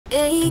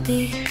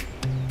Baby,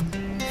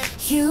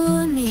 you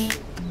and me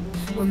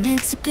were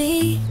meant to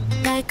be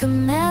like a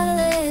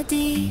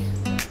melody,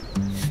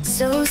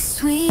 so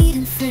sweet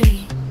and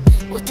free.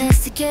 We'll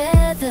dance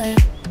together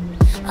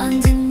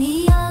under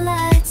neon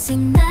lights,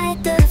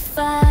 ignite the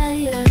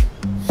fire.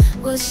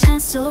 We'll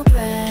shine so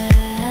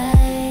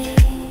bright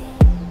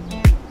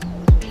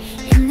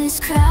in this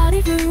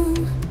crowded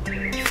room.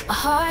 Our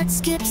heart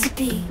skips a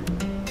beat.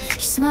 Your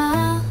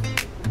smile,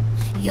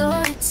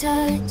 your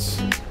touch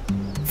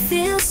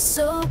feels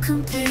so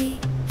complete.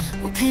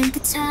 We'll paint the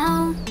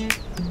town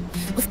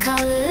with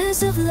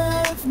colors of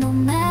love. No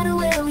matter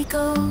where we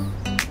go,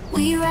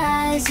 we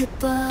rise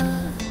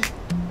above.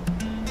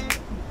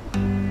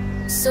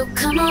 So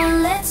come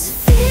on, let's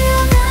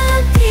feel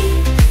the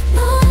beat.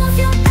 Move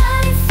your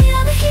body,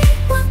 feel the heat.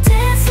 We'll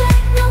dance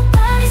like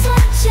nobody's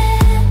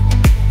watching.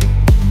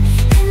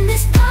 In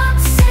this pop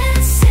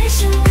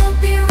sensation, we'll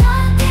be rocking.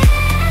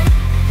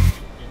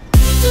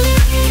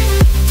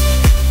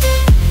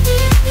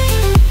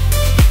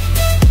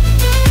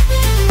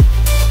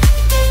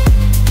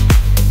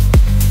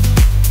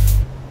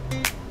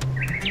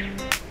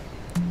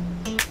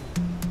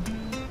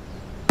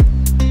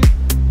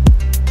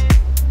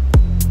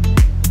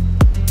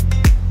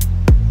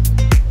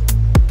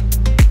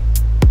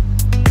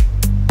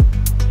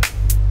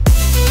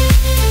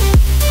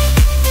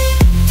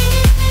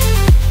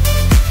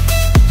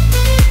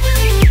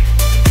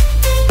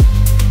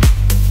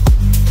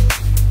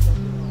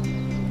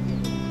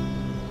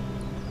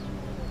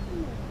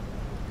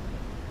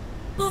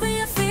 Moving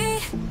your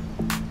feet,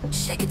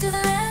 shake it to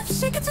the left,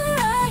 shake it to the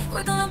right.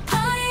 We're gonna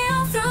party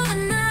all through the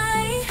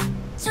night,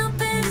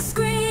 jumping and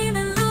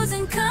screaming,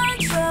 losing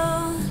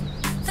control.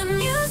 The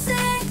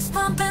music's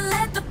pumping,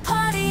 let the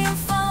party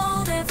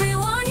unfold.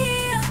 Everyone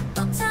here,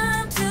 no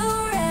time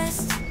to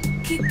rest.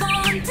 Keep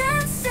on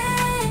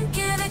dancing,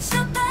 give it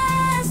your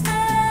best.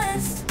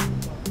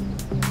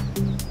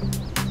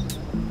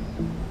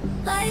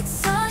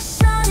 Lights are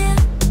shining,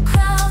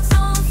 crowds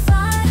on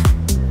fire.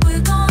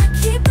 We're gonna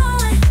keep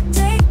going,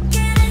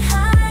 taking it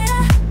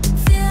higher.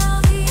 Feel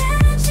the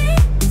energy,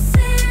 it's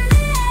in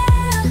the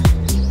air.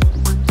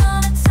 We're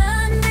gonna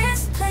turn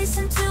this place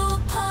into a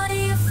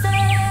party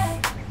affair.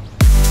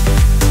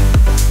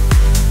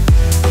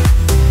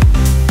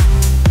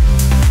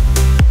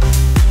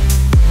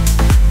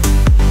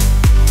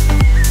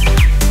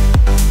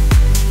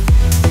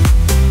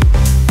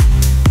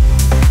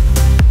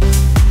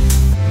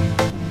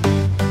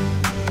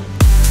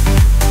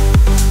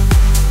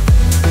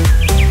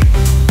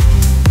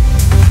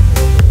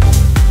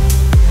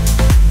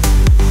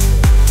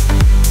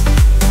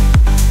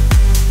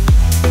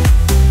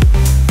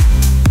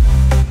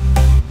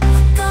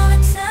 Gonna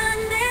turn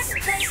this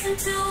place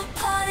into a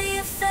party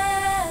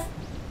affair.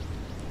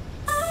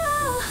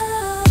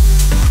 Oh.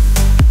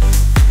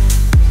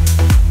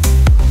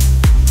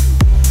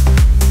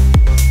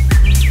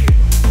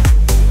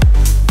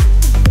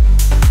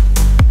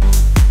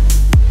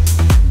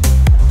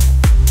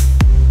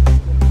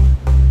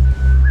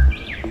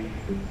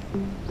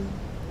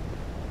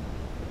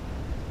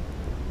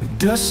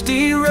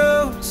 Dusty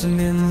roads and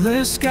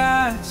endless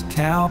skies,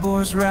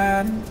 cowboys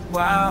riding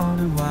wild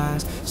and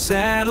wise.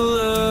 Saddle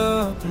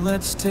up,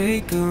 let's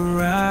take a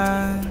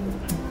ride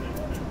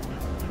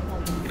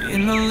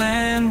in a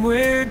land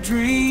where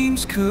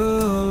dreams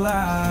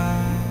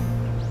collide.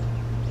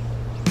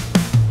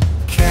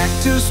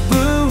 Cactus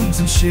blooms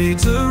and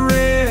shades of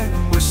red,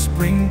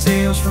 whispering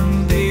tales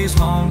from days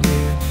long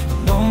dead. A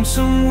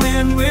lonesome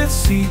wind with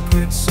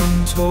secrets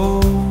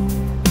untold.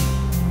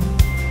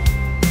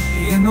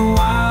 In the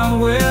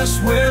Wild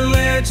West where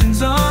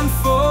legends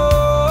unfold.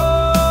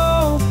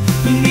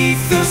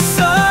 Beneath the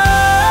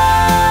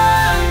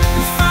sun,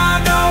 we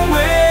find our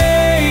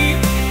way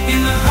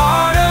in the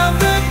heart of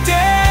the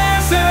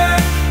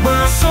desert, where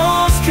our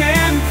souls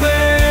can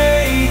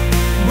play,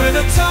 where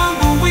the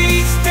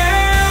tumbleweeds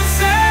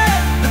dance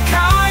and the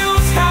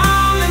coyotes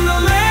howl in the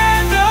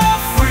land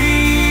of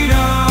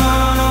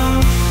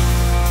freedom,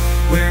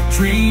 where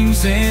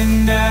dreams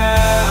end out.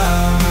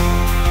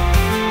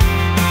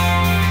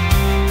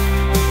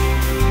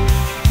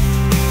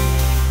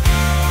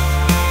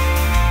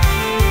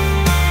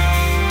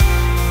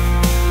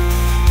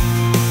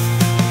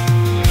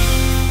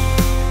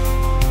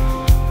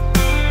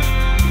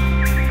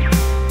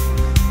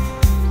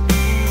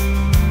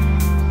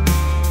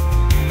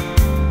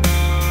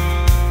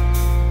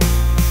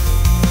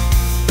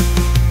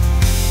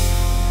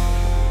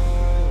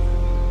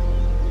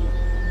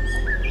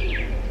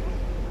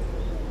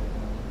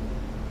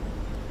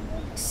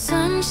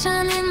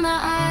 Sunshine in my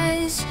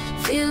eyes,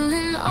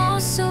 feeling oh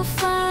so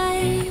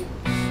fine.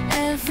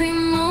 Every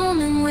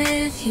moment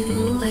with you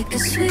like a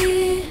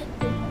sweet,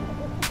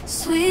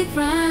 sweet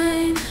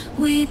rhyme.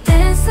 We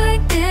dance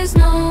like there's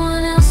no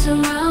one else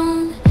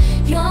around.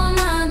 You're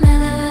my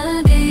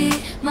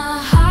melody, my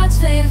heart's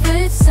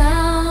favorite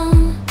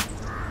sound.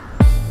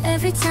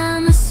 Every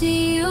time I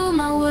see you,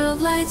 my world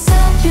lights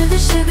up. You're the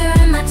sugar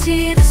in my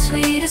tea, the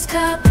sweetest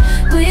cup.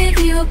 With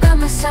you by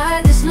my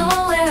side, there's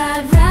nowhere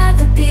I'd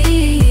rather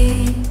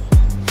be.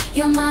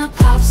 You're my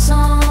pop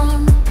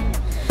song,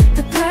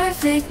 the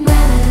perfect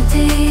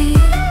melody.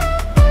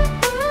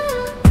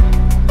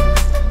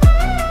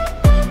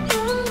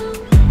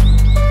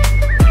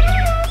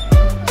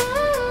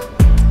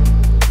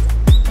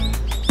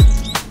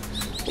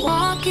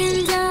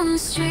 Walking down the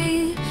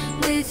street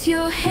with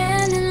your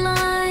hand in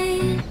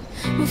mine,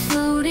 we're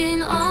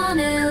floating on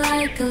it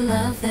like a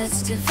love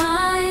that's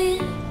divine.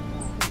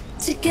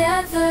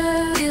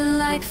 Together we're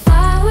like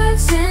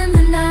fireworks in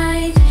the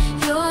night.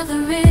 You're the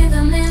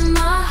rhythm in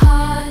my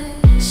heart,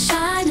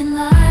 shining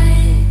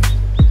light.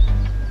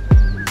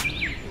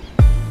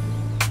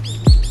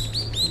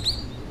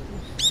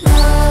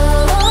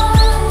 Love,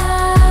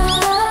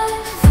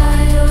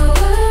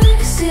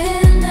 fireworks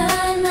in the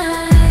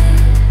night.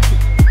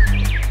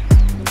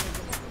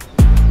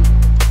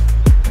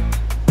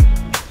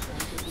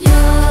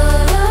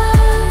 You're the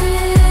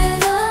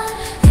rhythm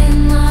in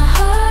my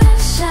heart,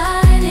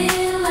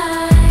 shining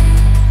light.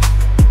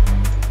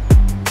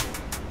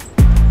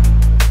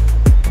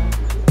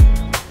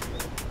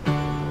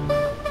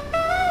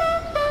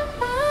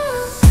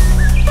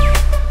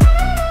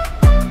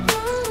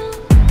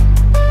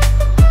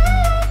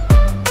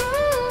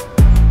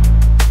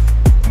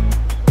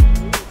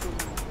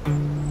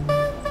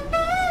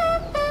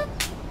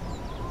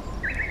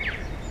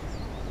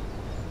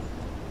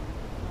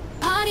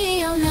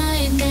 Party all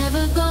night,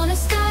 never gonna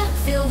stop.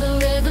 Feel the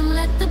rhythm,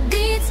 let the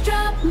beats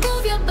drop.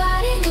 Move your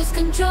body, lose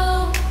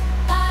control.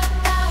 Pop,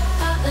 pop,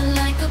 popping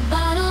like a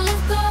bottle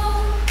of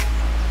gold.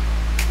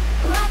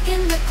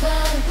 Rocking the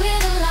club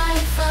with the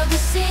life of the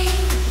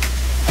scene.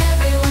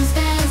 Everyone's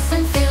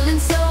dancing, feeling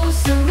so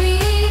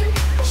serene.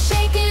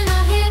 Shaking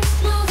our hips,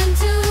 moving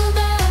to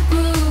the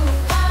groove.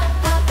 Pop,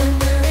 pop, and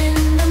we're in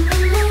the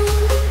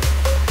mood.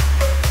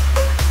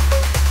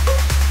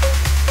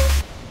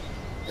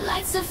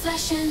 Lights are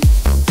flashing,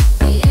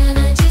 the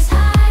energy's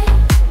high.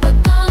 We're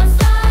gonna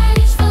fly,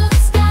 reach for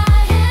the sky.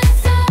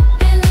 Hands up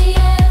in the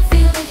air,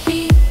 feel the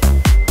heat.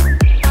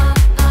 Pop,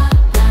 pop,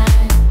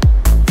 light.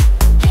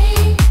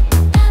 Hey,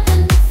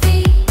 nothing to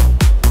feet.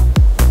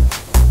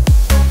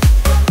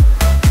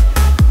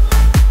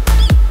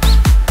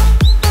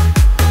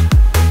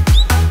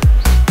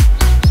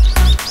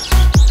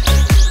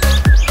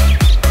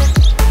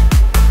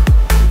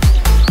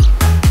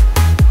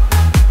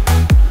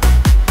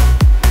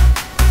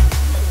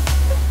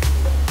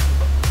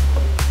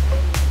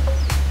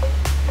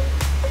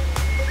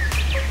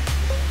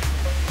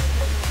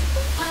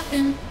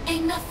 Poppin',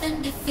 ain't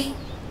nothing to feet.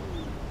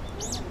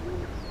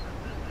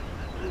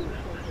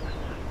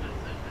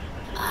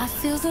 I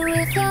feel the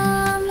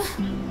rhythm,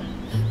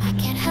 I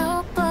can't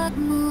help but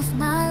move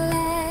my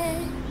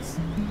legs.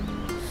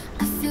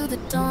 I feel the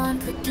dawn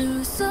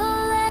produce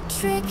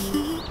electric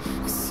heat,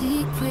 a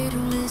secret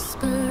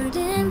whispered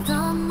in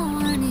the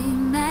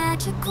morning,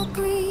 magical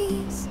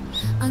breeze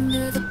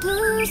under the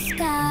blue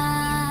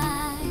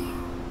sky.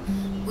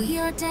 We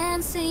are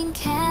dancing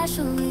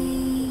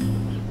casually.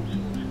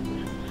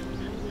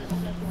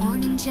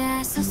 Morning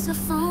jazz,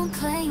 saxophone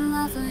playing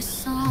lover's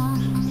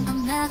song, a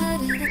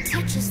melody that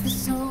touches the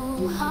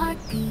soul.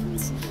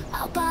 Heartbeats,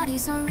 our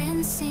bodies are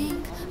in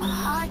sync, our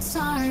hearts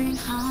are in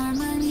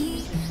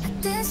harmony.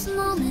 At this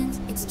moment,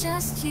 it's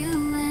just you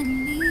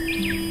and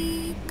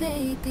me,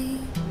 baby.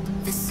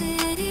 The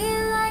city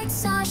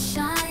lights are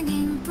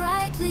shining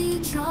brightly,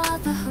 draw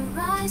the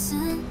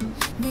horizon.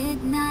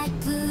 Midnight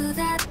blue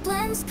that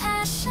blends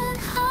passion,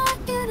 heart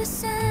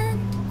unison.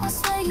 While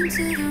swaying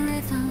to the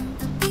rhythm,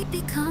 the beat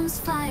becomes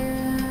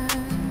fire.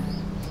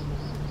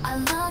 Our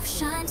love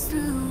shines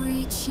through,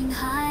 reaching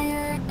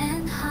higher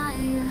and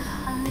higher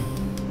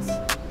heights.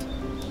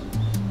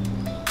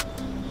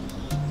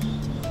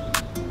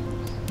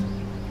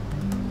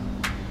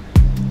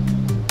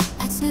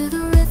 I to the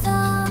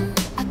rhythm,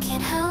 I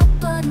can't help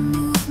but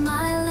move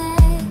my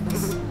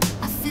legs.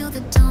 I feel the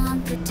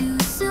dawn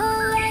produce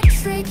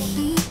electric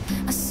heat,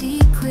 a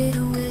secret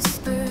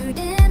whispered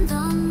in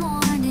the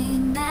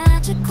morning,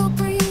 magical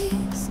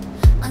breeze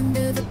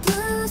under the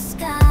blue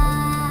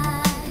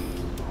sky.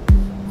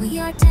 We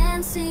are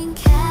dancing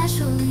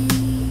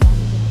casually.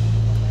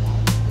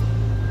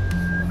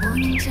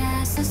 Morning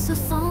jazz,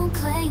 saxophone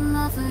playing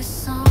lover's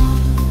song,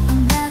 a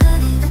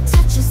melody that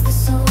touches the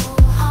soul.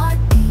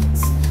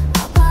 Heartbeats,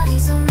 our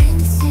bodies are in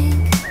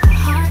sync, our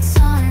hearts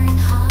are in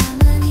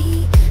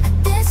harmony.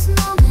 At this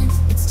moment,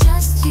 it's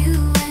just you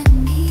and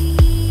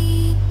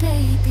me,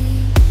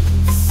 baby.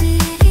 The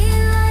city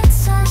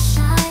lights are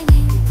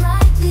shining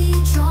brightly,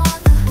 draw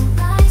the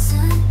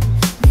horizon.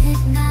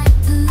 Midnight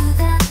blue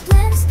that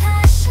blends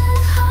passion,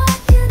 heart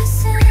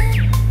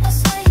unison. While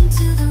swaying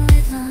to the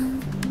rhythm,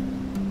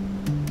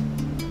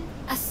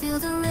 I feel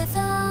the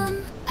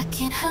rhythm, I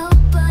can't help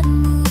but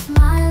move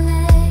my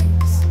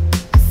legs.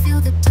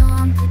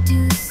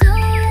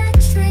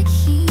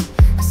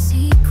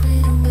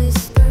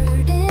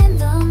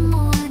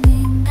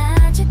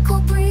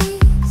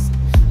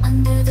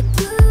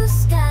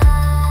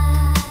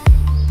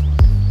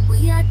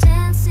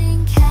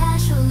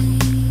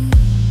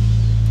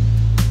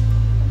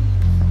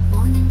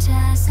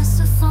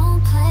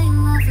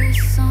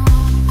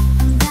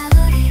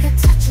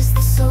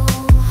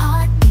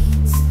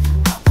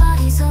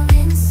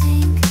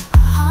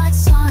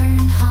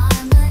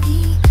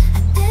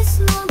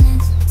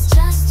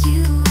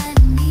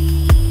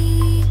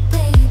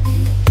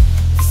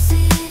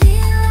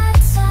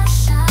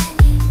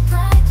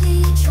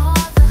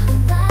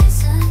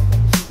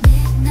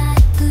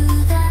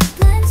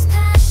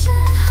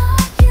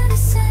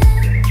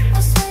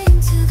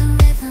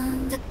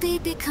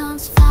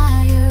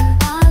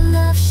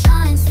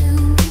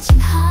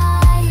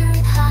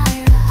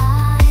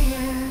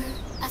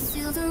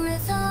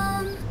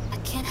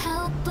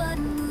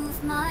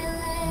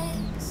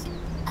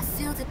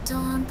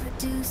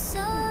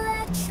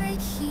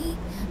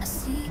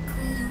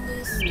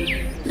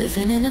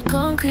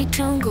 concrete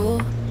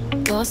jungle,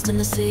 lost in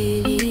the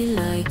city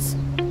lights,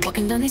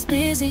 walking down these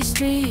busy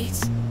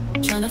streets,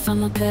 trying to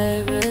find my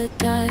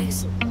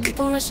paradise.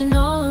 People rushing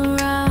all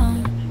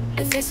around,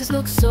 their faces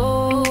look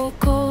so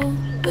cold,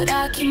 but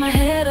I keep my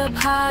head up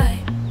high,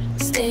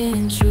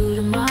 staying true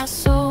to my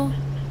soul.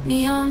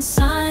 Neon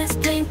signs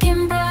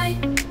blinking bright,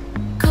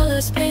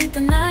 colors paint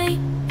the night,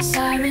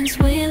 sirens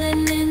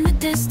wailing in the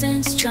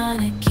distance, trying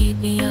to keep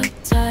me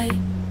uptight.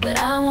 But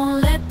I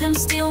won't let them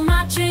steal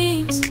my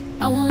dreams,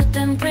 I won't let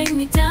them bring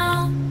me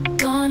down.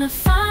 Gonna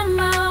find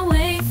my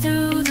way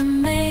through the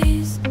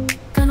maze,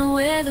 gonna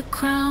wear the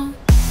crown.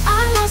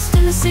 I'm lost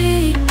in the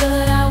city,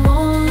 but I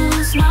won't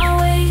lose my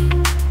way.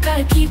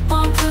 Gotta keep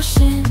on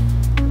pushing,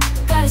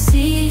 gotta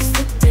seize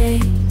the day.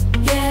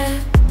 Yeah,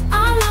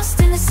 I'm lost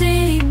in the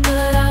city,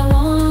 but I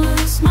won't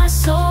lose my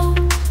soul.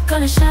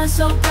 Gonna shine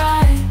so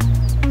bright,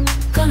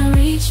 gonna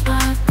reach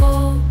my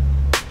goal.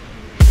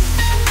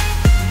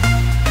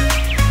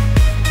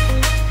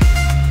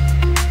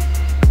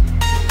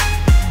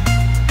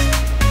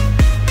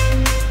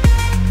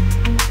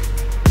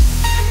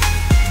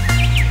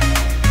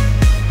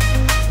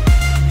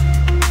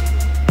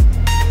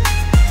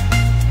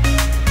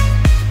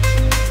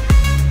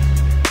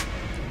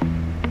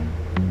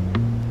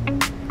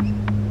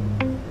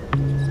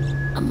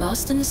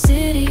 Lost in the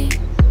city,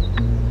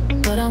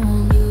 but I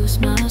won't lose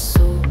my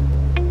soul.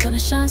 Gonna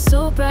shine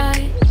so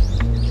bright,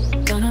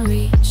 gonna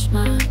reach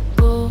my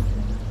goal.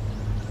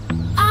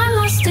 I'm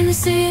lost in the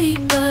city,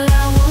 but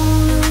I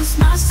won't lose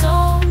my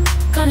soul.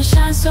 Gonna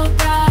shine so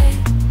bright,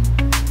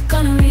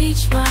 gonna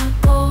reach my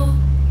goal.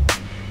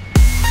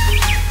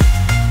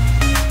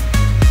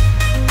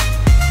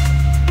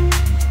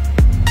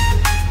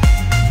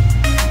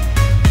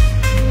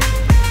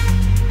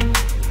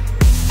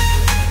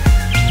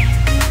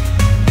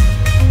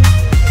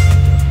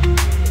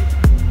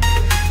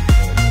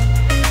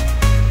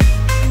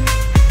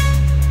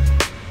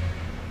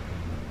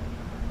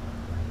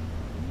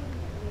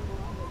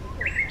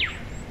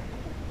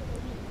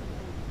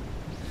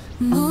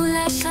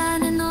 Moonlight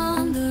shining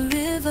on the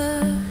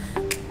river,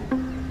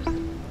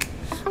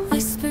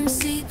 whispering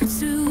secrets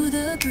through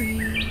the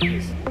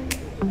breeze.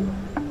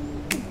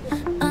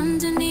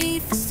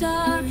 Underneath the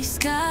starry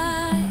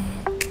sky,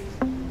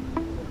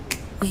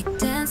 we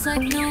dance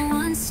like no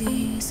one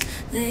sees.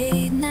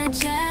 Late night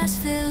jazz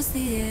fills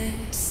the air,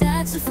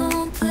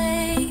 saxophone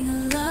playing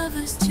a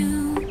lover's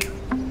tune,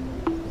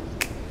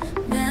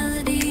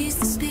 melodies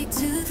that speak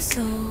to the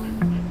soul.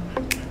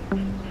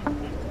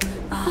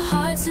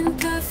 Hearts in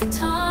perfect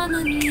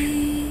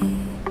harmony,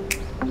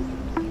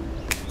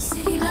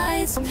 city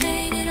lights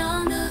painted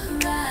on the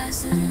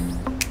horizon.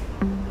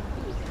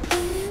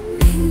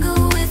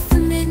 Mingle with the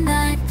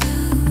midnight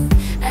blue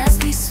as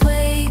we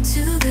sway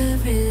to the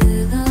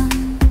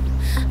rhythm.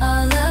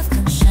 Our love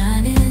comes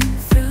shining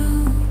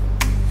through.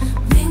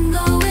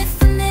 Mingle with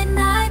the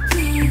midnight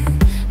blue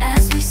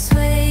as we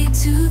sway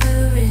to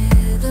the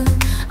rhythm.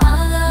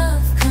 Our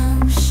love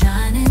comes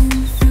shining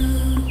through.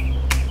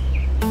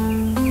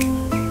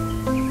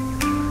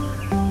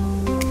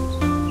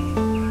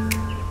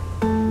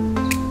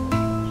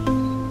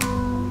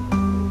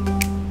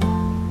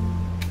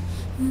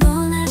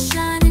 Moonlight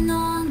shining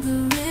on the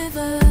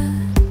river,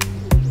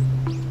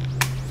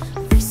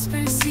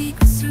 whispering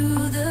secrets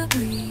through the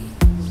breeze.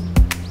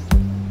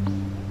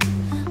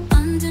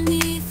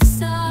 Underneath the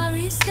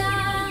starry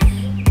sky,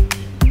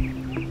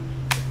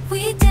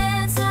 we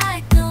dance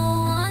like no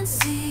one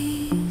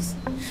sees.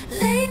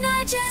 Late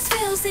night jazz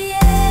fills the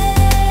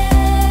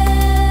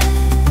air,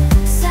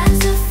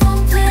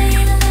 saxophone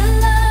playing a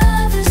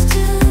lover's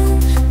tune,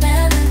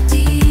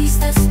 melodies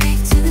that speak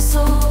to the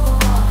soul.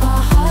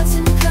 Our hearts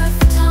in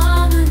perfect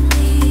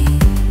harmony,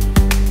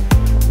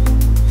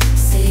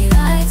 city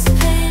lights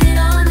painted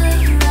on the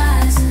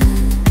horizon.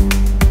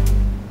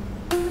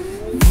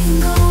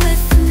 Mingle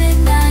with the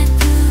midnight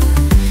blue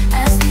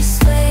as we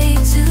sway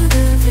to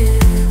the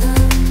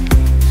rhythm.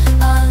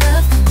 Our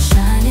love comes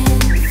shining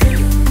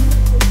through.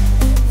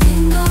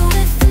 Mingle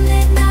with the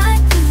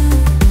midnight blue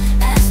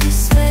as we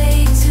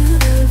sway to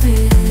the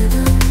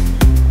rhythm.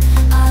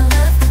 Our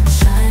love comes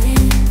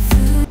shining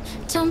through.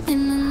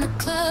 Jumping in the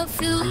club,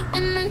 feel the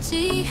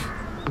energy,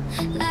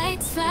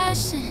 lights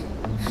flashing,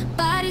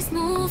 bodies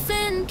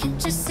moving,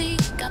 can't you see?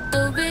 Got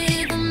the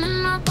rhythm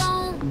in my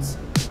bones,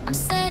 I'm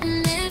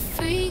setting it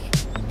free.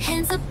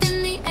 Hands up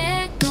in the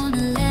air,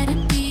 gonna let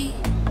it be.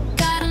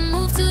 Gotta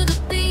move to the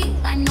beat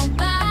like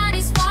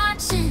nobody's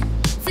watching.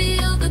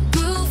 Feel the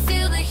groove,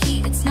 feel the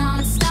heat, it's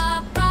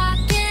non-stop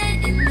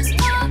rocking. In this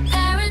pop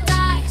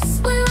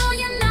paradise, we're all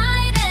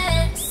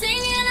united,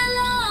 singing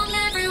along,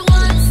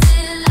 everyone's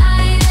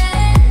delighted.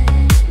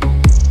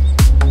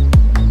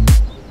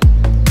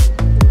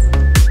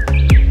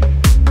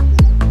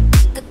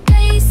 The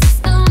bass is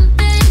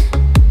thumping,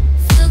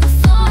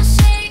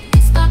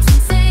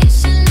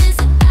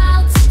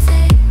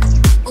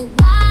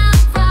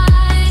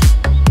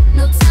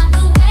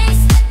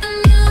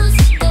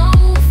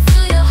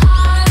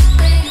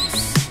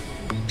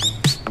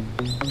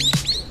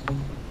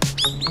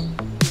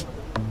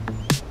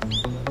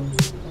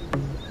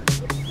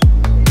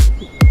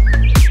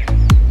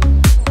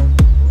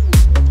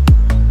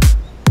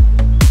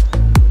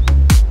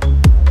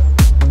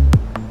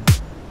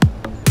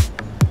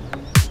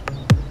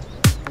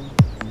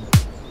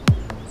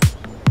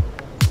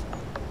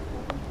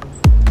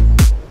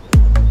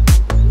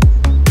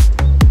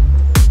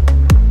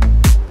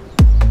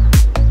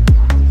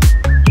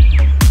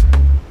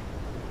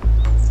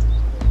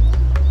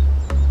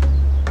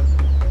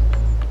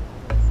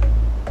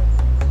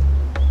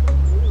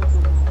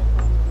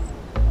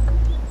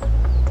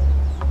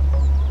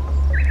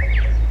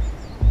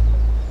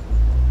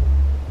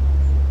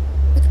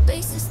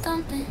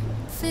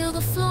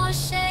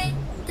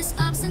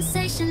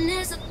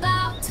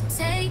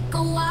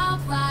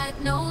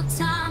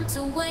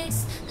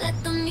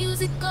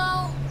 music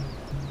go,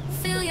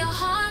 feel your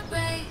heart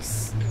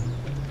race.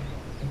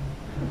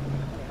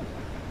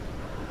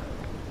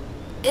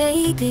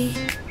 Baby,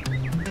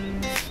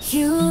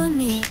 you and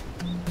me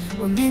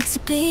were meant to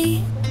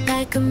be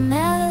like a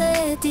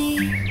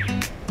melody,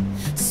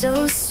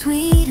 so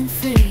sweet and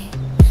free.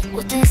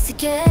 We'll dance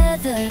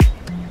together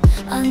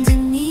under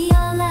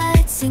neon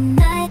lights,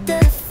 ignite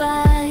the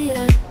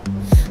fire.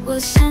 We'll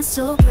shine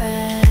so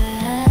bright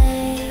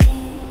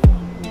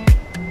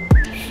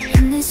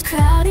in this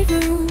crowded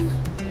room.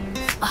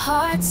 Our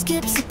heart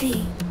skips a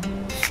beat.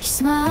 Your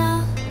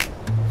smile,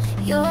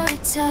 your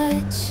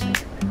touch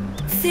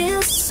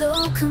feels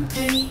so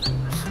complete.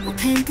 We'll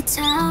paint the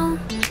town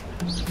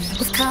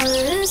with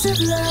colors of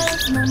love.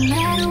 No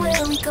matter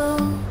where we go,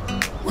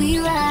 we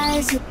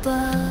rise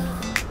above.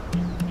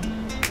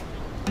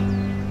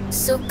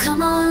 So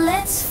come on,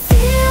 let's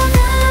feel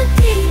the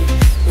beat.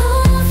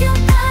 Move your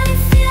body,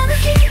 feel the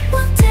heat.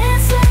 We'll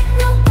dance like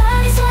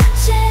nobody's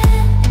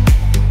watching.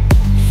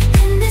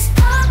 In this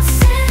pop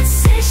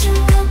sensation,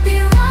 we'll be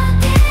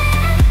rocking.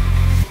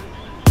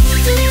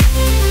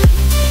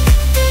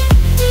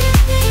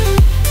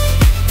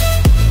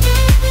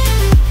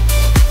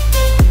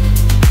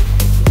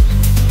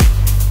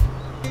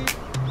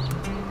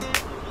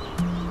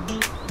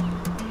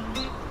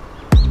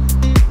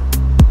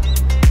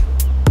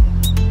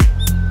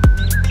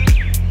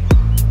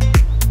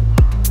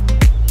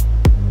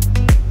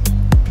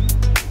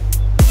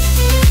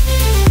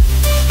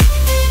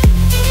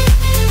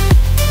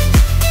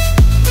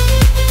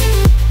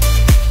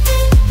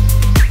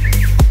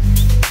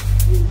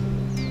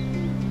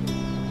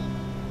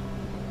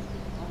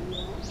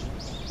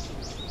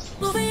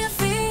 Moving your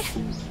feet,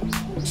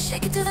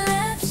 shake it to the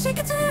left, shake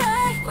it to the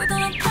right. We're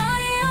gonna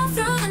party all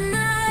through the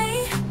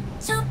night,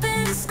 jumping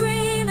and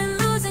screaming,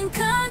 losing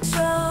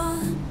control.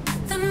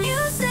 The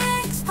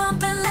music's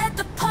pumping, let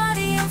the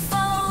party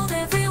unfold.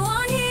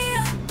 Everyone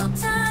here, no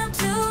time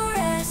to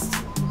rest.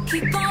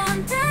 Keep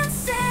on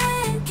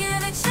dancing,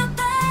 give it your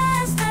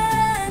best.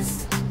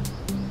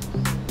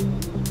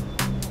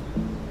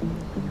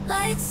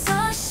 Lights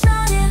are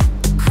shining,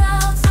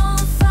 crowds on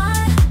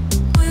fire.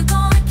 We're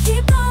gonna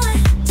keep going.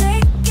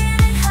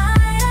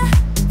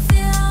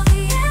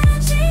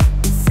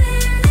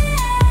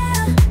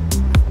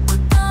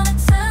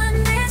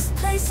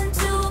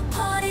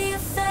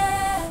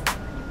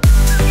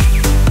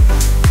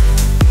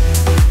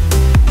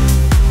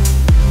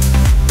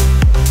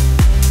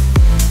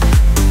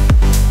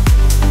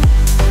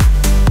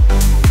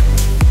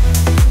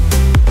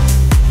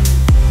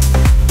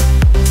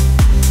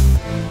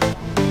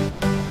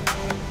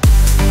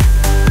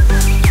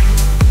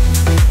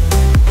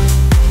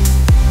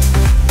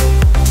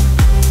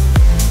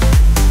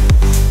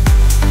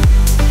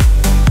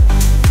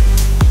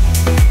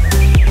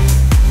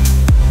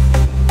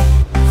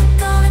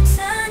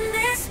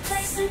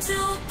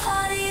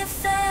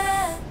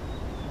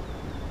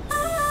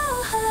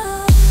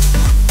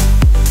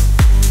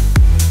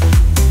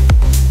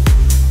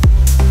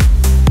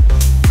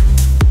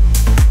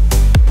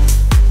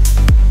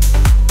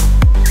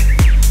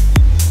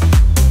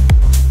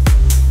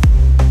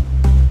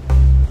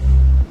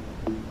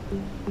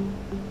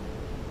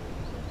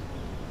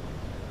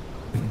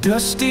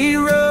 Dusty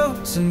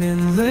roads and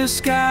endless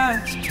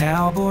skies,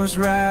 cowboys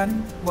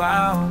riding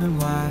wild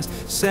and wise.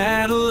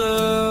 Saddle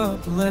up,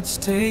 let's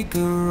take a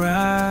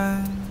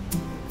ride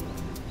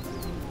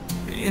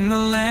in the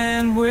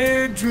land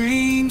where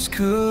dreams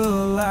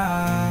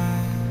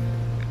collide.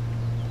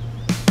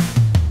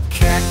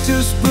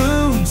 Cactus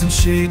blooms and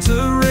shades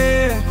of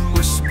red,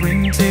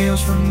 whispering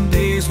tales from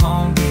days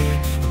long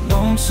dead.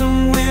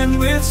 Lonesome wind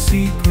with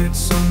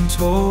secrets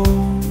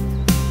untold.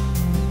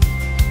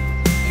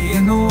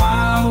 In the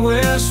Wild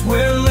West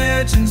where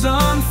legends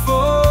unfold.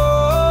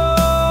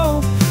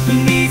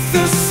 Beneath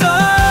the sun,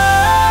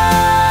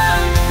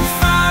 we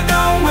find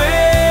our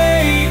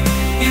way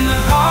in the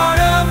heart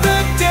of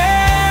the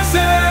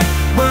desert,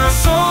 where our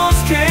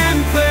souls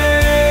can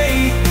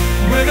play,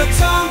 where the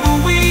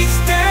tumbleweeds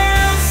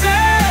dance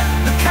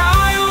and the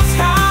coyotes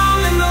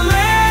howl in the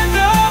land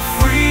of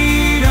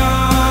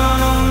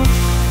freedom,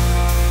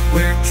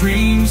 where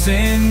dreams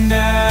end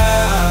out.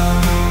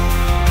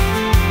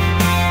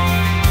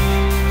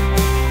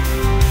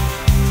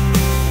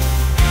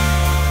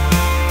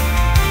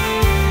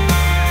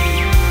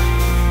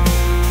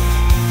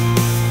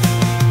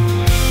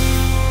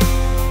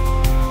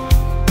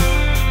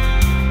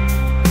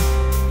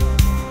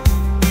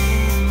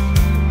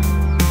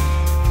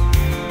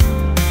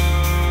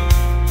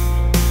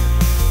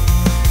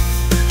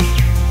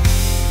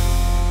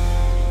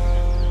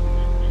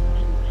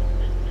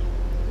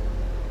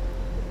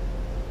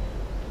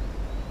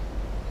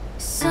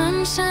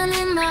 Sunshine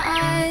in my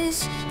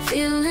eyes,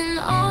 feeling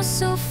all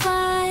so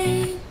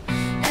fine.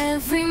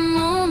 Every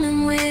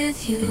moment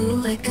with you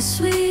like a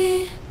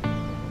sweet,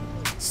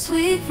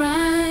 sweet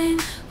rhyme.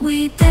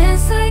 We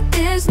dance like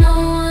there's no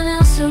one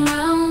else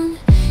around.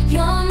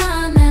 You're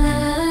my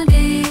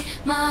melody,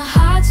 my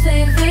heart's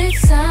favorite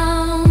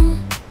sound.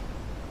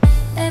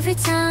 Every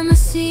Every time I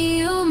see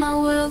you, my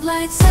world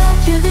lights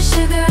up. You're the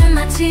sugar in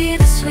my tea,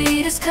 the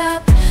sweetest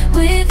cup.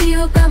 With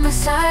you by my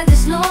side,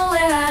 there's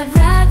nowhere I'd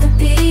rather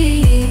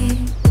be.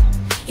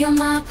 You're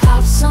my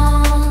pop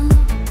song,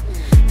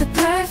 the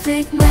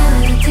perfect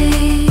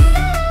melody.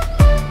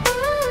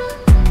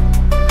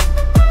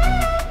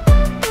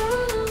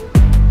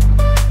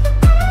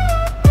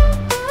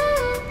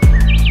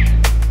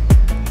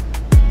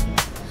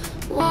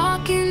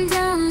 Walking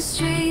down the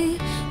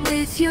street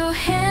with your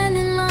hand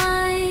in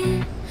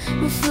mine,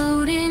 we're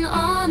floating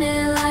on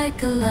it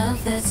like a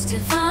love that's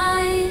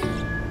divine.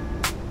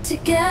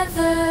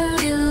 Together,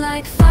 we're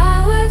like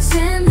fireworks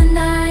in the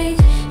night.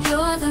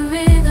 You're the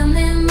rhythm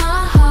in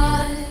my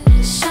heart,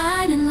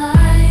 shining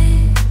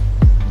light.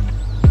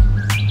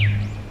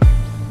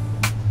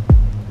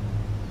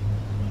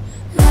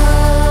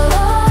 Love,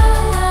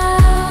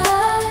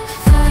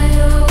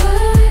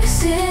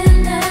 fireworks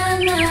in the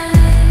night.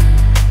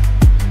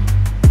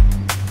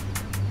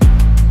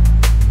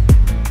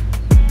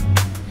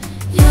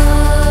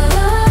 You're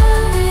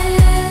the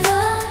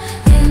rhythm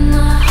in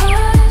my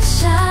heart,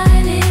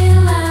 shining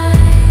light.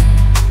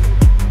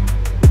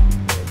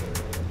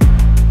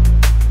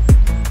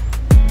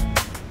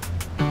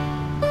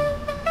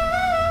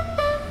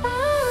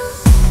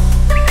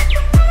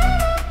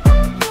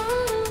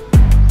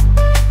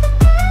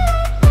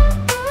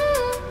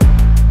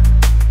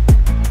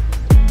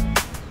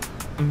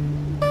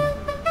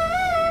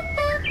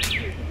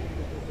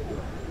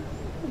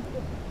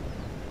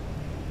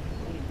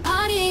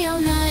 Party all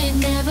night,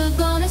 never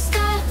gonna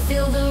stop.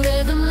 Feel the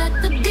rhythm,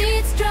 let the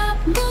beats drop.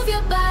 Move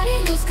your body,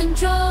 lose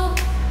control.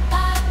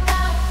 Pop,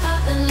 pop,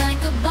 popping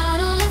like a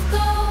bottle of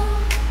gold.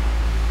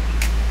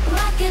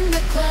 Rocking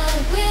the club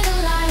with the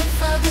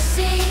life of the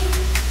scene.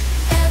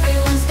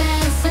 Everyone's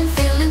dancing,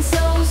 feeling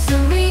so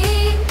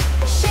serene.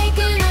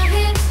 Shaking our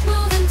hips,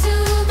 moving to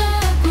the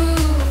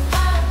groove.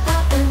 Pop,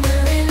 pop, and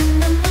we're in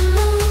the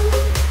mood.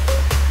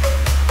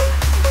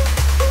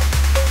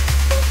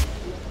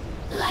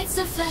 Lights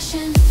are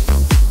flashing,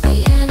 the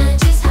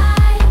energy's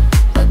high.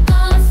 We're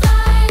gonna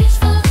fly, reach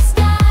for the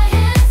sky.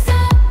 Hands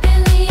up in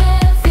the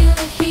air, feel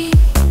the heat.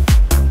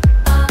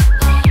 Pop,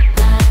 pop,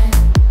 light.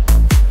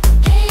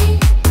 Ain't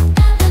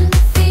nothing to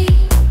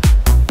feed.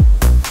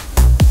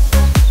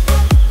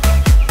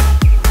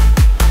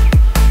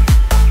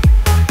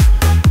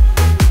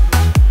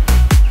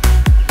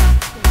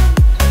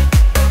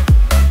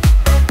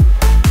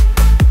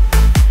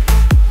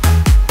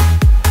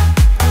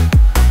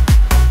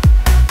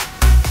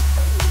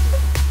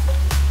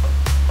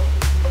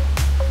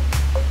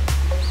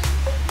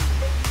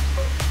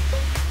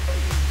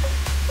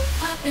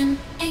 Poppin',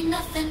 ain't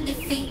nothing to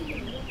defeat.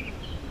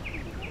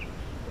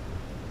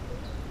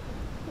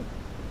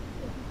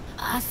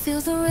 I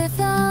feel the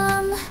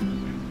rhythm,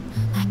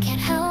 I can't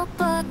help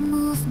but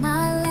move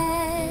my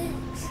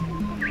legs.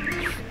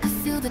 I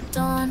feel the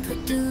dawn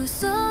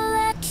produce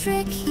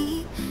electric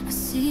heat, a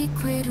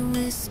secret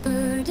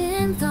whispered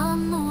in the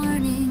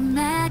morning,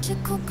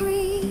 magical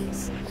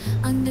breeze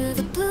under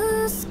the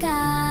blue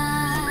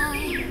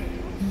sky.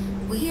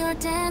 We are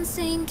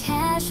dancing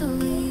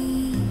casually.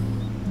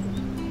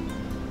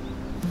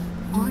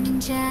 Morning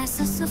jazz,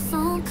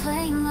 saxophone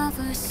playing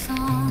lover's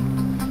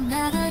song, a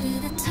melody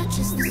that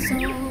touches the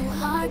soul.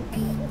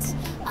 Heartbeats,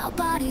 our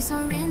bodies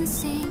are in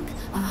sync,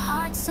 our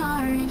hearts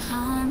are in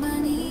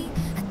harmony.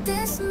 At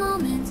this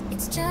moment,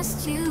 it's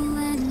just you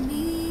and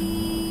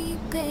me,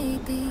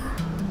 baby.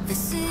 The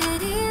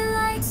city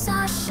lights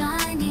are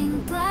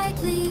shining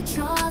brightly,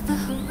 draw the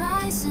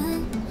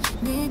horizon.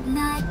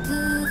 Midnight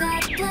blue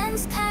that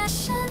blends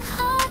passion,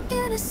 heart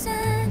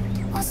unison.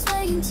 While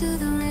swaying to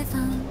the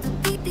rhythm, the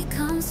beat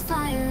becomes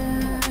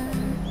fire.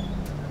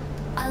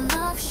 Our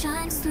love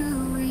shines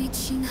through,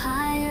 reaching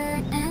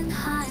higher and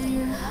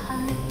higher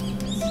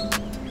heights.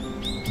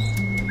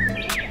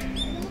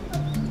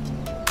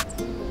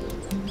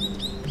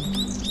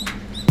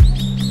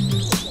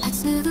 I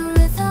feel the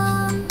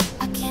rhythm,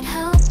 I can't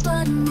help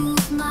but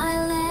move my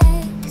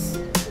legs.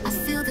 I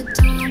feel the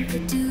dawn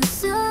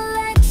produce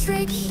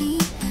electric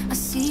heat, a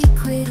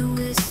secret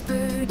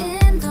whispered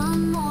in the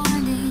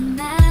morning,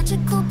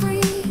 magical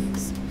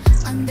breeze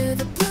under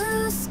the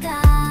blue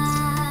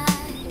sky.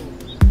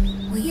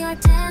 We are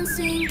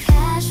dancing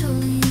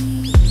casually.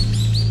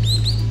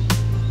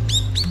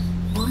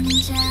 Morning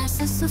jazz,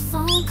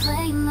 saxophone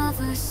playing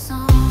lover's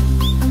song,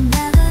 a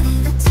melody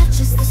that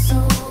touches the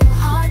soul.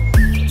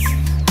 Heartbeats,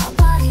 our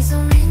bodies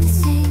are in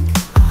sync,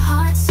 our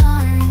hearts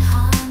are in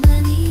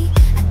harmony.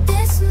 At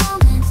this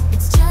moment,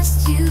 it's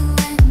just you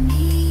and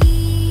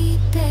me,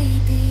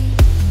 baby.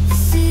 The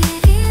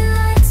city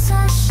lights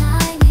are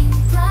shining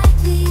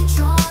brightly,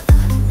 draw the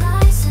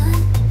horizon.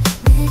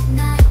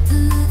 Midnight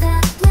blue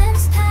that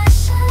blends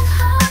passion,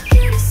 heart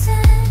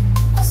unison.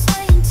 While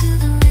swaying to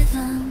the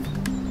rhythm,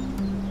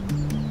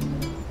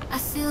 I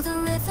feel the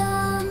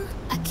rhythm,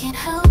 I can't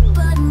help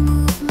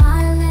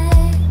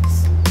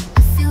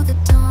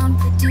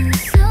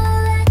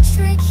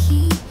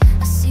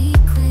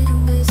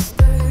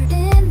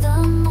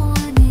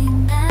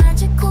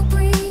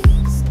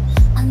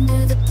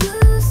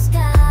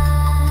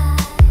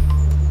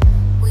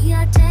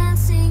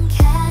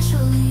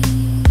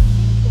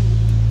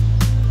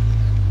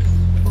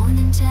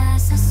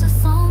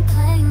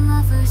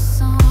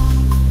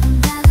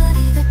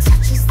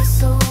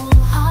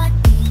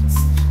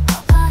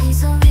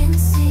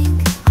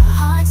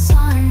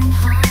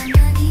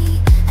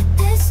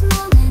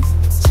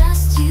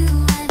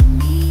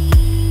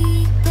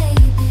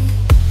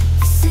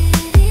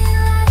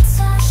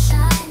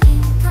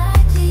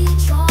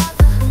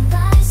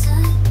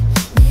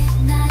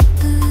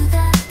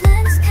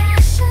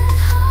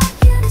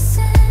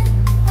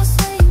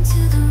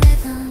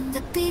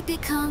light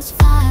becomes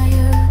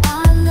fire.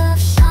 Our love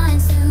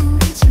shines through,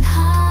 reaching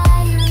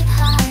higher and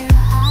higher,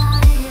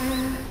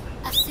 higher.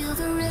 I feel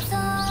the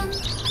rhythm,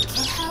 I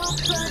can't help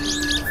but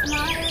move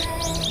my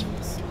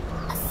legs.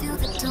 I feel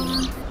the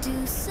dawn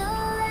produce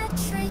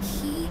electric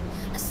heat,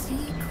 a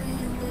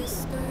secret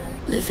whisper.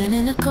 Living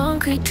in a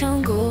concrete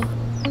jungle,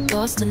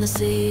 lost in the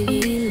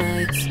city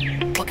lights.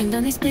 Walking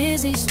down these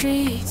busy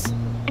streets,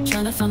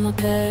 trying to find my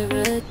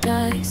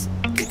paradise.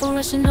 People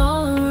rushing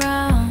all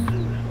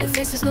around, their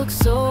faces look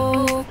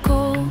so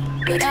cold,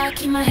 but I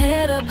keep my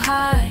head up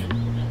high,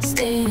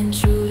 staying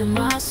true to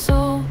my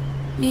soul.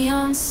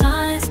 Neon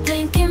signs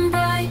blinking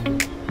bright,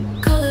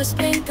 colors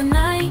paint the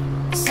night.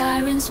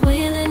 Sirens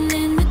wailing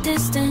in the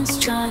distance,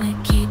 trying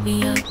to keep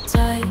me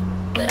uptight.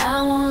 But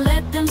I won't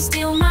let them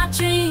steal my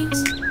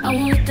dreams, I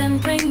won't let them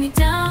bring me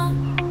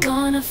down.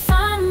 Gonna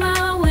find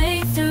my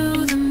way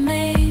through the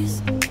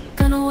maze,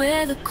 gonna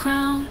wear the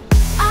crown.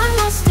 I'm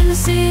lost in the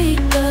city,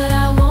 but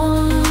I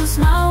won't lose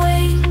my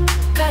way.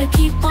 Gotta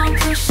keep on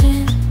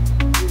pushing,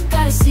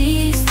 gotta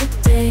seize the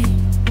day.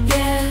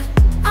 Yeah,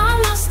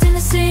 I'm lost in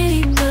the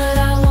city, but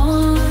I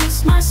won't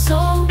lose my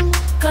soul.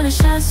 Gonna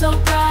shine so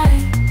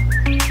bright,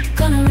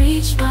 gonna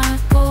reach my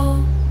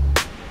goal.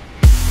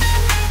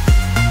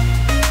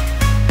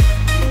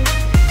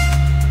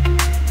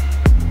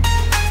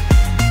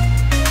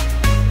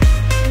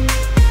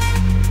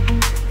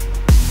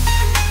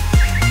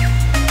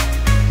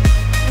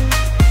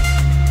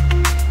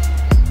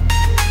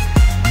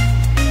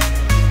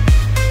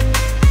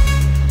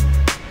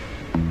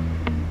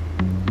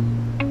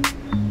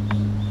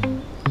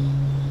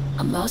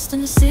 Lost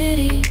in the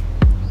city,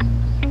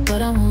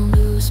 but I won't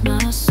lose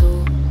my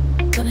soul.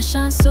 Gonna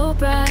shine so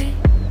bright,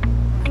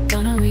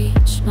 gonna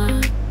reach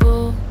my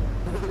goal.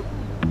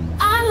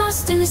 I'm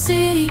lost in the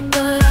city,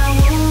 but I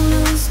won't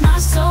lose my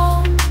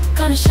soul.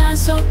 Gonna shine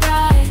so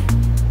bright,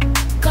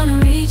 gonna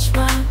reach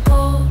my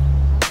goal.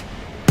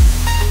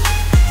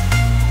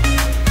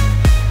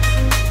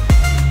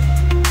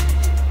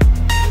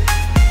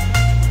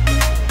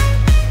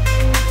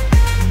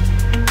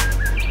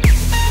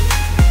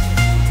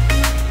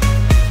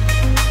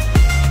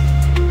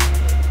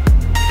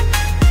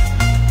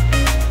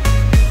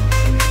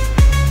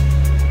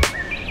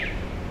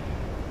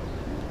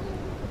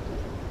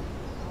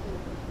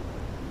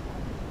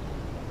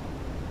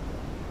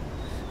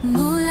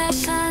 Moonlight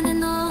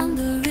shining on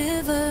the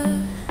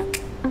river,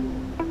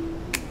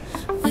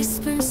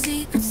 whispering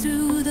secrets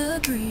through the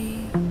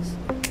breeze.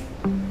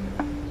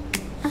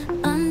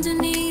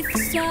 Underneath the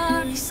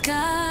starry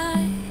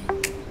sky,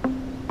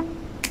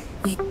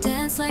 we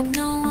dance like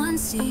no one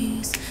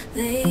sees.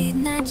 Late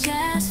night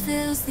jazz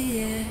fills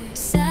the air,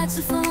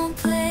 saxophone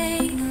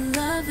playing a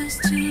lover's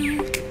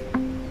tune.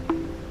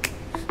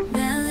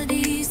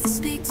 Melodies that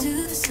speak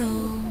to the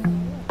soul,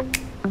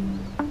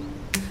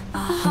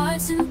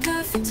 hearts in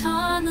perfect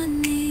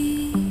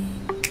harmony.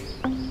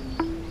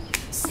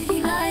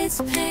 City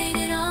lights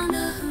painted on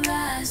the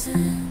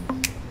horizon,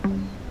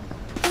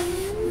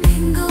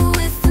 mingle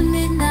with the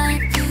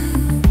midnight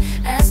blue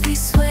as we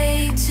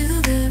sway to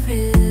the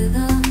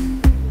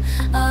rhythm.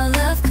 Our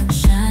love comes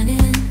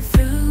shining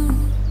through.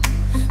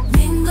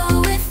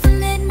 Mingle with the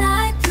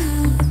midnight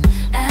blue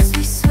as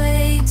we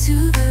sway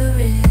to the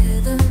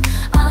rhythm.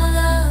 Our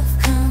love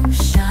comes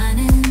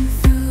shining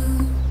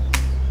through.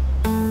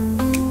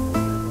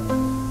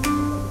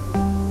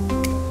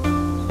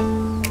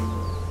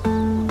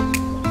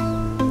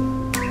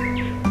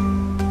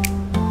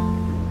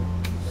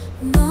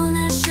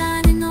 Moonlight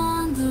shining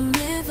on the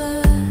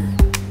river,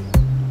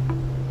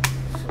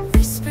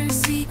 whisper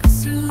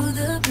secrets through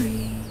the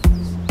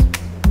breeze.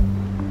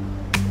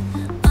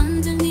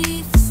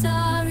 Underneath the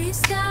starry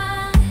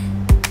sky,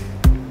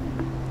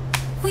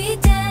 we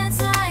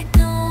dance like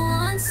no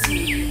one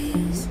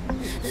sees.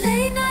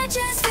 Late night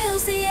jazz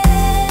fills the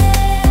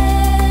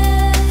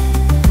air,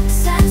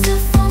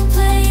 saxophone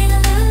playing a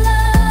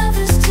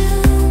lover's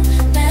tune.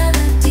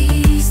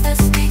 Melodies that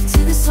speak to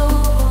the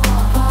soul,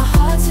 our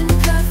hearts in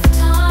perfect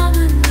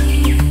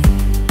harmony.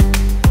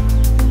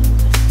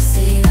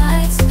 City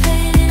lights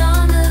painted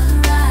on the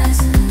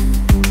horizon,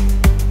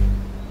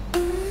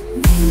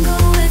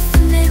 mingle with the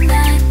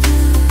midnight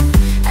blue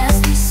as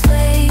we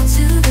sway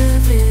to the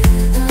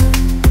rhythm.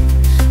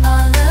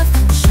 Our love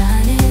comes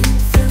shining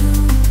through.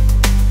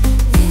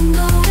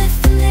 Mingle with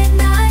the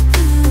midnight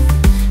blue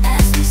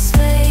as we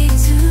sway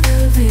to the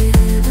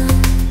rhythm.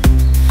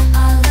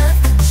 Our love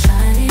comes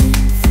shining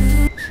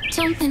through.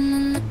 Jumping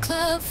in the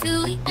club,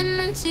 feel the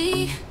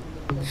energy.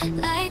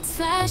 Lights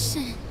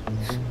flashing,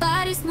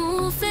 bodies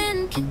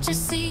moving, can't you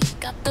see?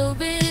 Got the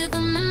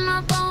rhythm in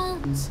my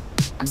bones,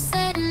 I'm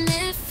setting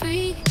it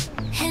free.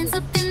 Hands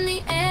up in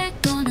the air,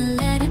 gonna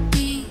let it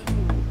be.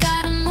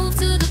 Gotta move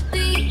to the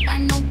beat,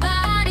 like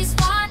nobody's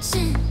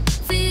watching.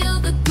 Feel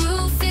the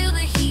groove, feel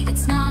the heat,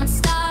 it's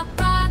non-stop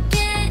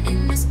rocking.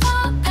 In this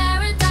pop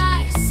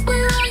paradise,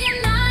 we're all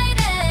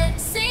united,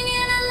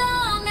 singing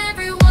along,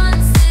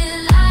 everyone's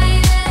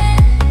delighted.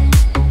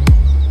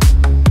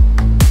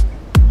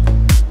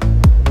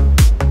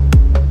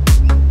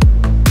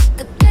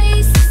 The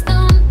bass is the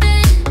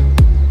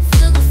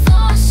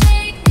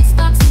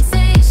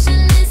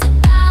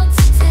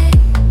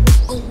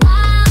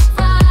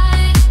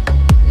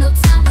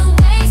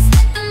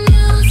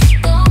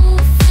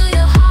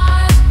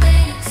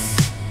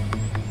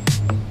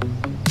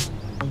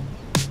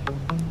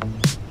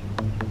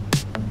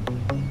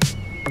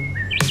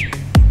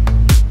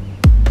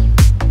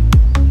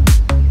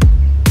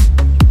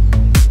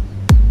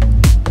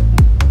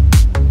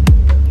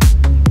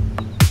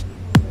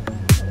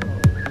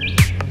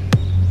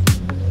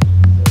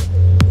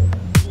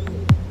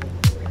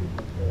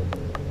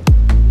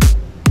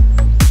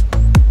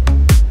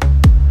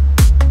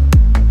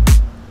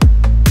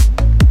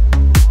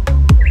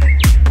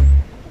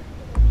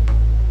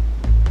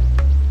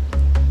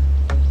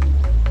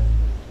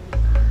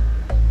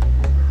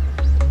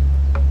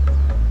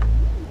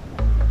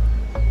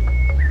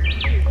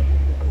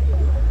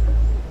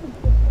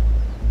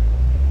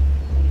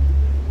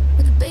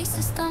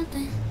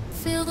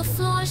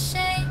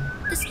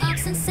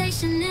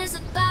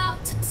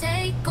about to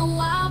take a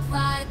wild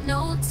ride.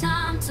 No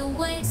time to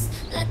waste,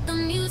 let the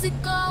music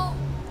go.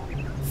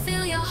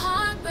 Feel your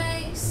heart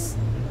race.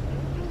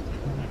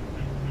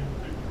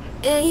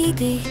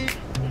 Baby,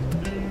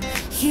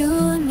 you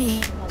and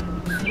me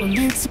were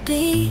meant to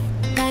be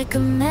like a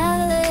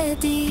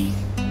melody,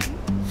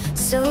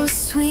 so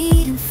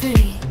sweet and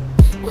free.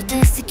 We'll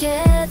dance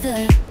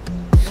together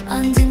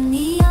under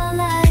neon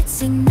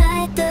lights,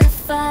 ignite the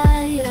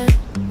fire.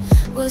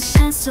 We'll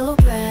shine so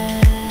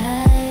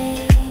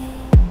bright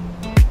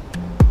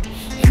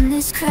in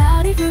this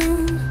crowded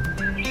room.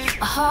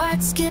 Our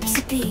heart skips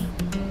a beat.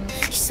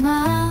 Your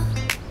smile,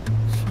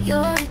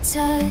 your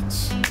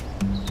touch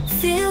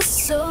feels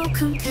so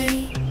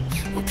complete.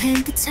 We'll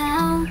paint the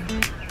town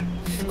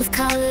with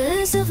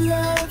colors of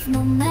love.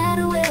 No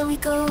matter where we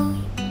go,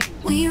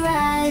 we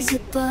rise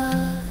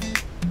above.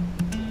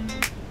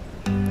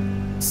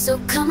 So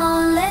come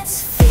on,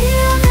 let's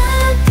feel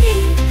the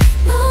beat.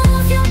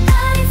 Move your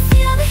body,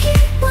 feel the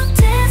heat. We'll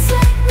dance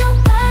like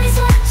nobody's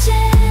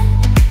watching.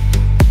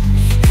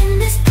 In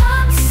this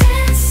pop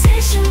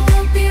sensation,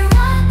 we'll be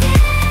rocking.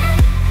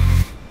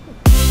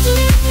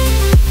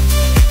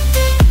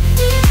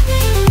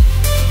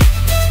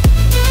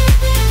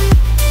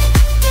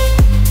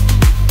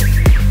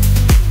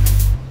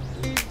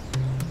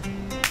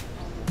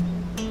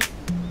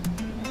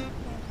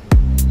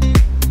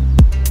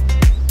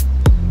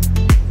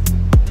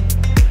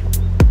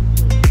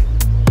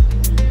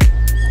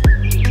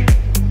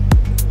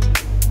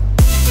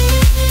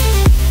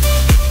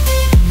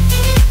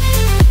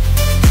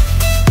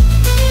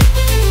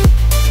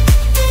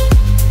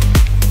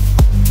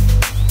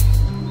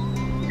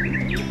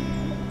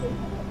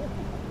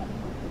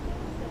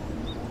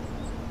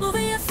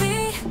 Moving your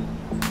feet,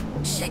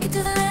 shake it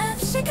to the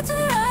left, shake it to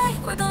the right.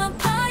 We're gonna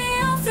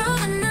party all through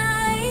the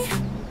night.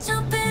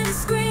 Jumping and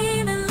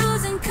screaming,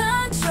 losing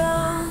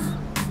control.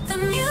 The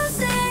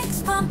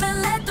music's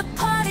pumping, let the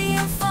party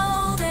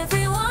unfold.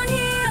 Everyone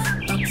here,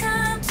 no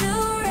time to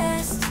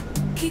rest.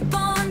 Keep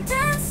on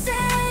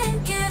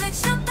dancing, give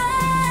it your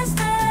best.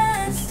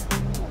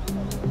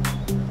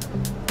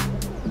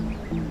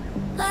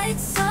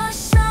 Lights are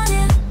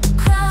shining,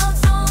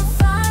 crowds on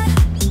fire.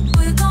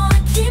 We're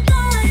gonna keep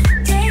going,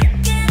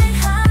 taking it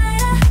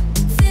higher.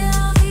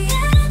 Feel the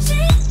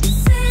energy,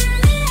 it's in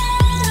the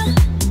air.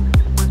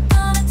 We're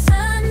gonna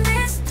turn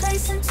this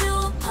place into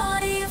a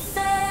party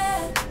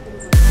affair.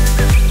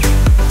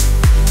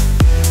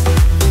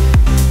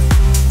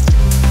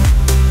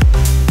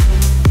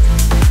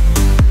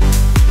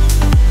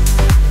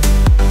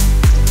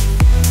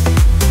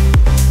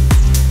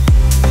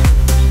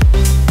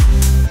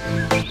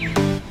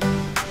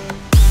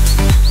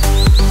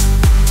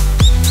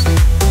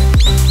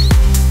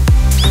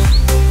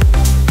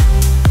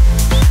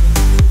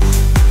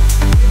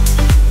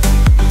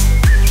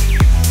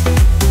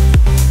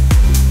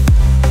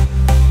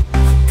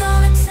 We're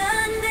gonna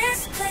turn this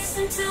place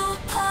into a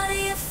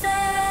party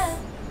affair.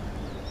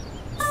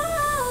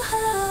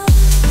 Oh.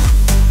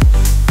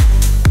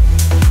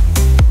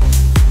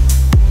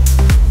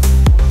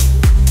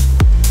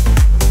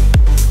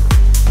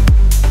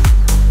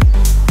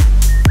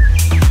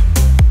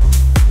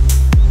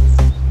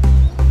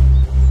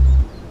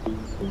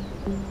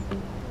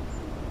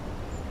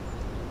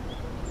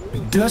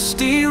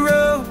 Dusty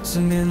roads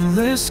and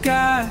endless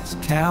skies,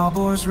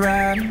 cowboys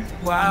riding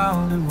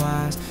wild and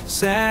wise.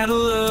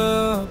 Saddle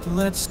up,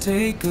 let's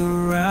take a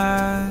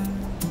ride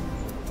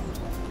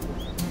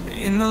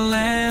in the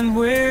land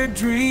where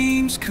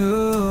dreams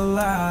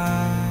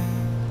collide.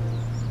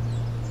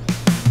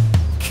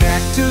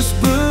 Cactus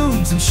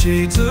blooms and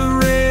shades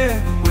of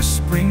red,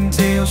 whispering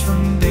tales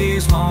from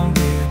days long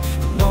dead.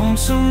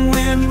 Lonesome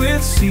wind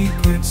with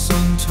secrets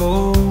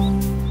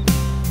untold.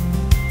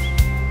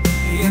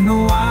 In the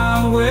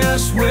Wild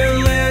West where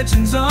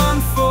legends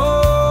unfold.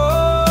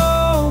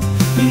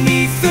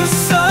 Beneath the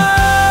sun,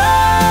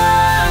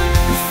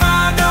 we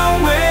find our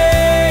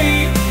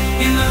way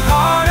in the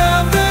heart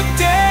of the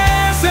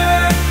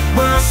desert,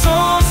 where our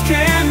souls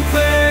can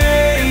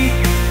play,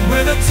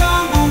 where the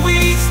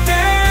tumbleweeds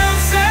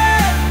dance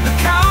and the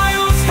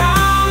coyotes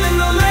howl in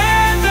the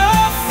land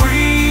of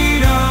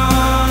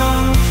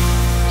freedom,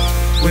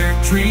 where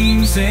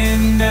dreams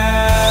end now.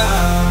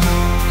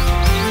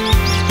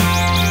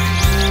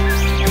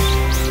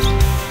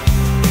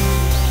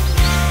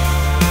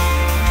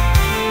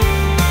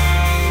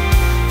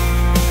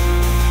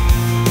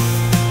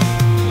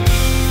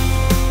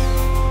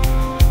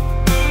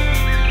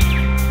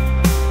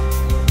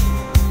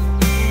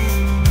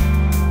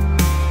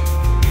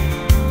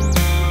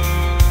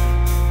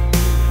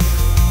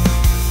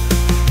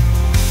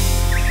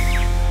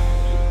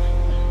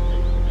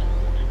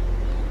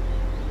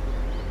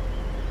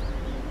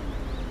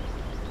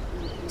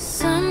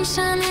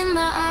 Sunshine in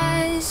my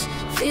eyes,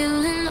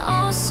 feeling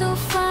all so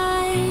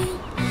fine.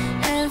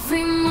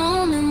 Every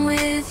moment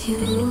with you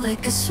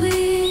like a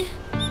sweet,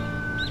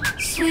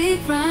 sweet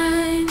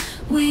rhyme.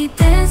 We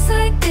dance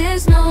like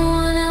there's no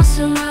one else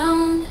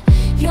around.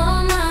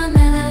 You're my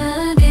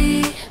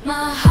melody,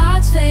 my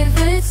heart's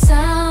favorite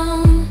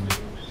sound.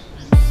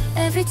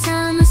 Every Every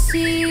time I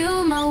see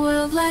you, my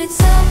world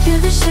lights up. You're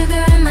the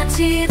sugar in my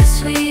tea, the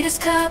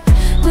sweetest cup.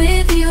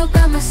 With you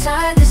by my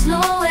side, there's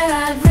nowhere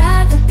I'd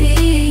rather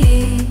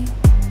be.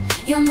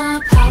 You're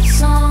my pop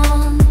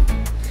song,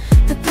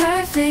 the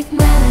perfect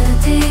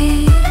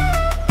melody.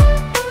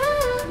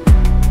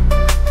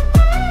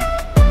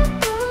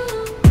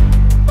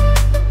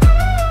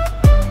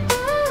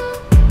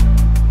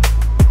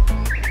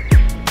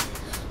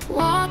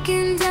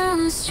 Walking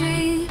down the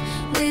street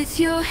with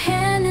your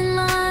hand in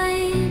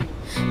mine,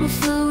 we're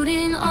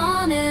floating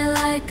on it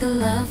like a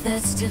love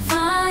that's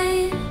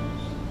divine.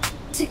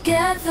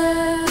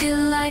 Together, we're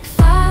like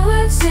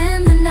fireworks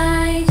in the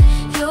night.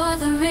 You're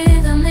the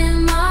rhythm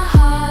in my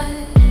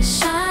heart,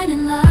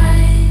 shining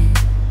light.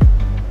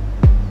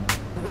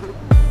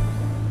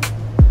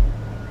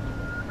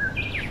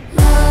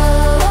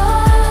 Love,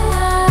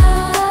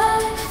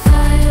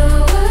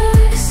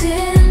 fireworks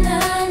in the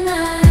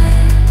night.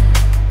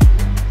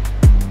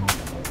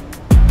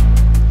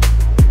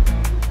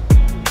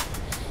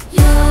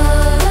 You're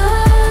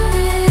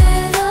the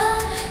rhythm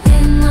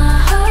in my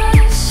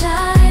heart,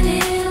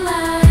 shining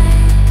light.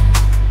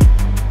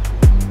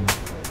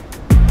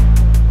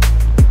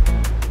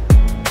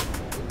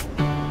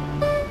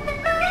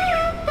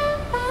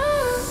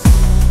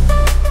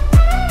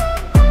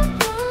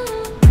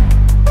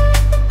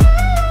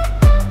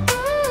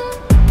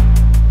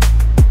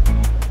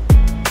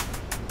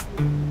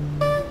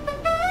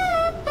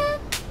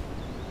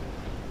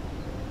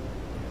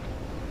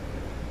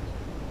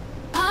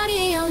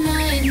 Party all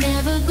night,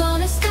 never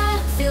gonna stop.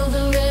 Feel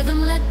the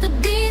rhythm, let the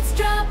beats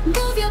drop.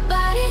 Move your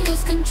body,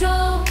 lose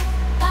control.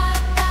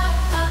 Pop, pop,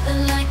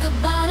 popping like a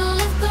bottle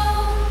of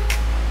gold.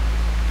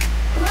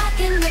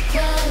 Rocking the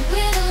club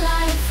with the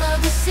life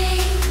of the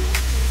scene.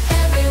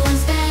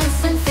 Everyone's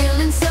dancing,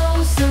 feeling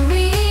so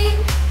serene.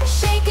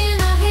 Shaking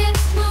our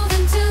hips,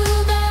 moving to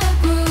the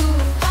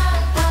groove.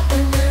 Pop, pop,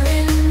 and we're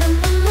in the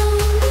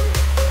mood.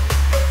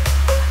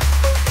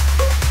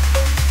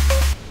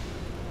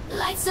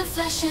 Lights are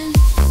flashing,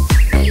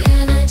 the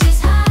energy's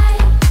high.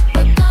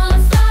 We're gonna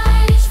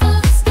fly, reach for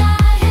the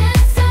sky.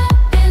 Hands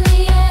up in the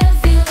air,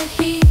 feel the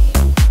heat.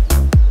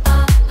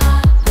 Pop,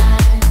 pop,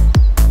 light.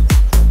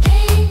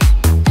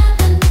 Ain't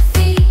nothing to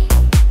defeat.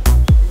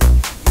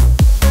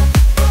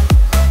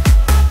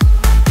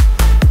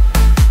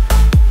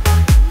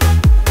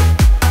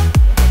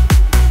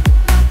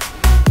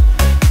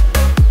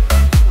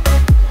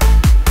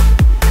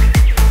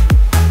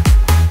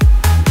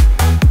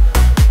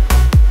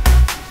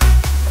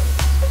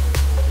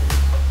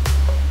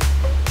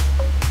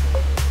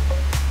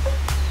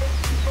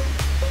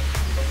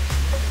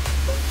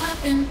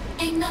 Poppin',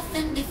 ain't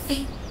nothing to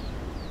defeat.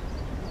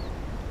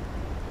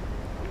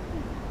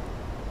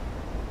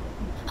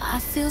 I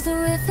feel the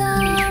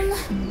rhythm,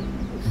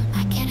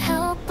 I can't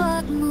help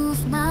but move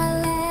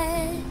my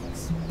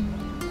legs.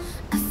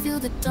 I feel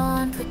the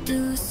dawn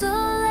produce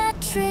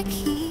electric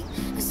heat,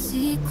 a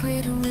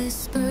secret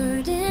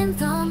whispered in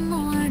the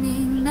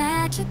morning,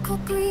 magical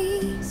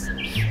breeze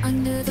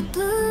under the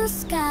blue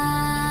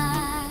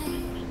sky.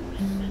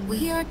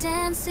 We are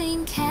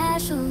dancing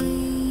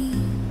casually.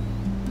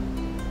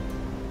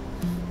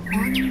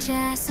 Morning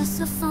jazz,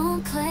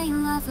 saxophone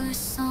playing lover's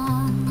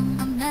song,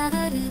 a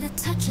melody that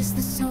touches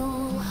the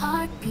soul,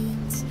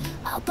 heartbeats.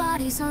 Our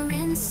bodies are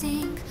in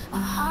sync,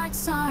 our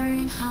hearts are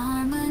in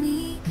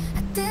harmony.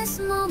 At this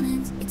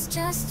moment, it's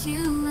just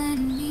you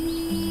and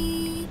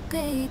me,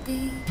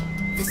 baby.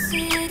 The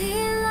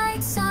city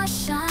lights are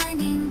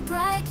shining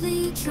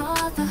brightly,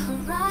 draw the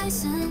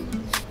horizon.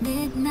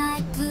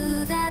 Midnight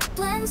blue that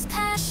blends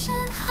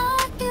passion,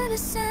 heart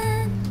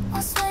unison.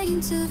 While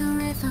swaying to the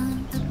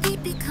rhythm, the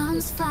beat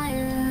becomes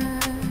fire.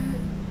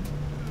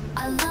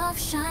 Our love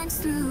shines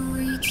through,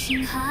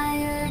 reaching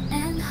higher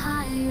and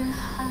higher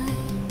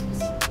heights.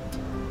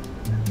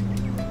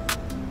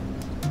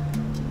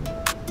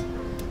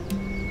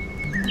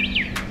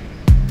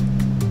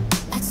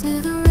 That's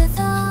to the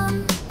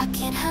rhythm, I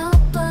can't help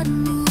but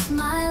move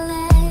my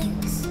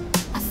legs.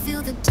 I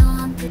feel the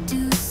dawn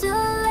produce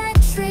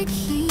electric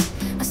heat,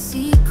 a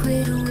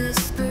secret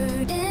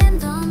whispered in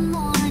the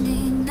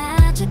morning,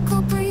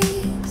 magical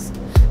breeze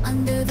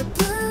under the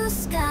blue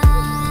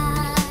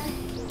sky.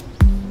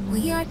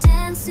 We are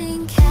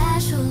dancing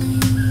casually.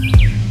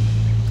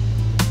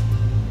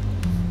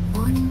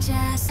 Morning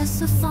jazz,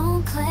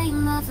 saxophone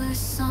playing lover's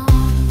song,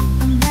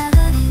 a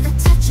melody that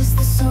touches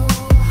the soul,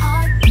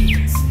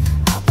 heartbeats.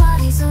 Our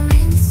bodies are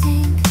in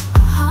sync,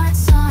 our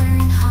hearts are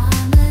in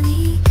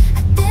harmony.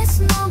 At this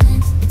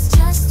moment, it's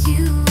just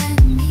you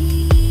and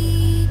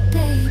me,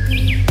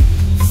 baby.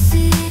 The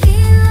city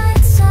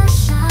lights are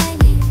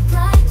shining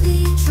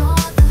brightly, draw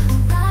the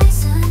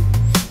horizon.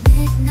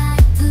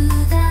 Midnight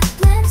blue that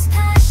blends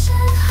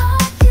passion,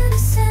 heart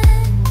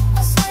unison.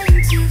 While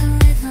swaying to the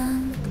rhythm,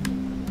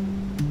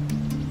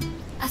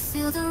 I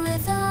feel the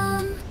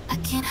rhythm, I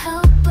can't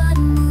help but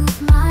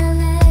move my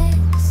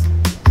legs.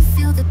 I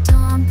feel the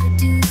dawn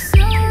produce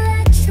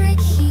electric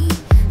heat,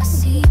 a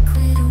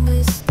secret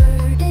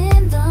whispered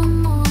in the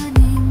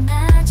morning,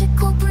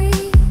 magical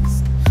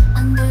breeze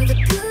under the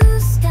blue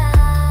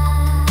sky.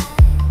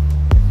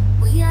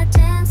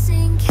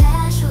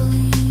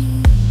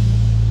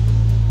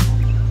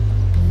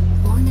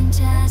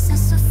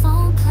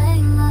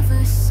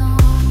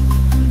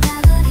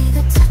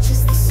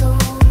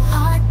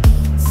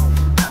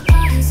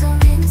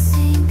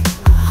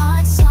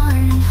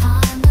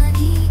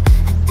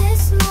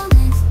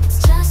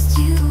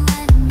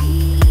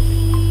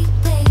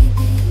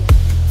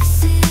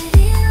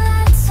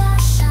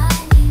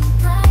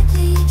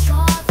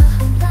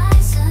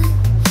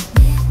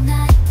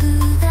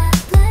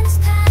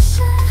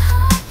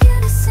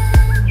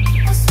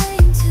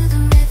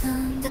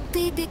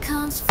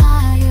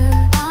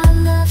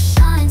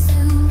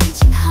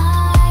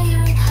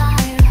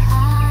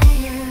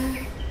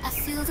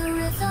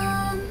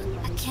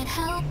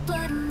 walk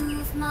but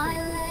move my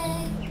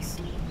legs.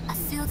 I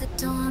feel the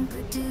dawn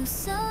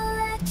produce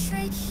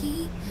electric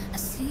heat, a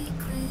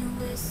secret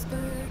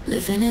whisper.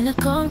 Living in a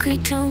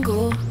concrete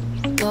jungle,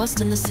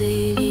 lost in the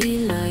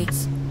city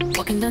lights.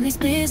 Walking down these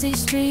busy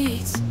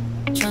streets,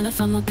 trying to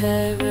find my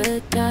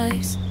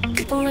paradise.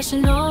 People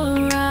rushing all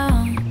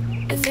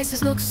around, their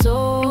faces look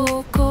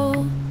so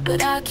cold,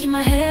 but I keep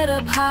my head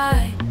up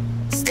high,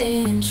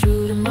 staying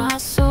true to my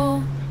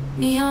soul.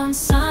 Neon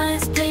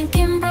signs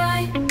blinking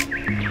bright,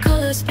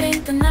 colors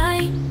paint the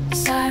night.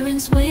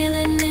 Sirens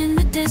wailing in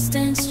the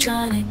distance,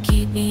 trying to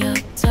keep me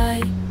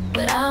uptight.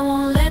 But I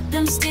won't let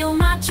them steal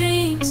my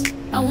dreams,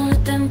 I won't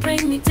let them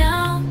bring me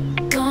down.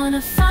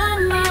 Gonna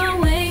find my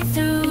way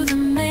through the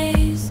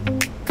maze,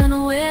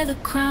 gonna wear the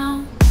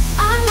crown.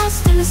 I'm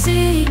lost in the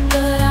city,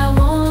 but I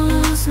won't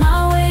lose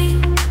my way.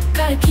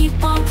 Gotta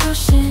keep on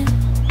pushing,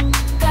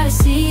 gotta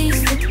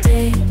seize the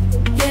day.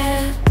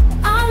 Yeah,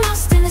 I'm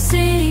lost in the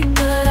city,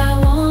 but I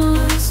won't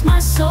lose my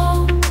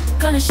soul.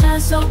 Gonna shine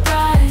so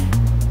bright,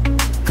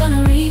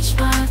 gonna reach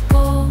my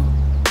goal.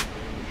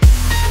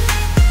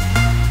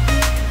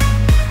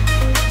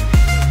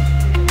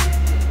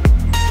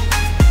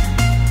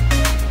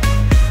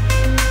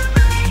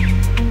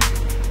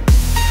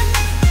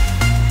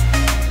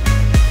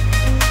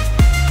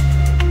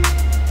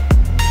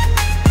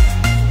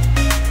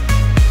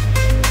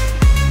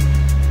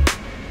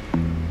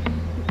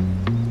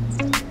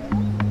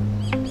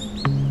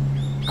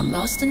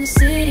 Lost in the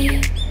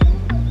city,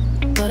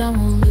 but I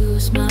won't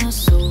lose my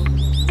soul.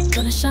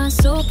 Gonna shine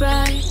so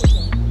bright,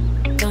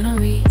 gonna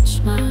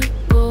reach my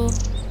goal.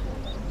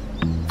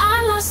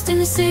 I'm lost in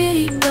the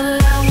city,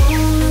 but I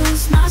won't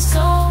lose my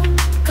soul.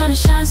 Gonna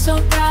shine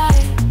so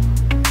bright,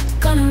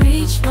 gonna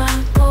reach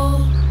my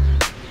goal.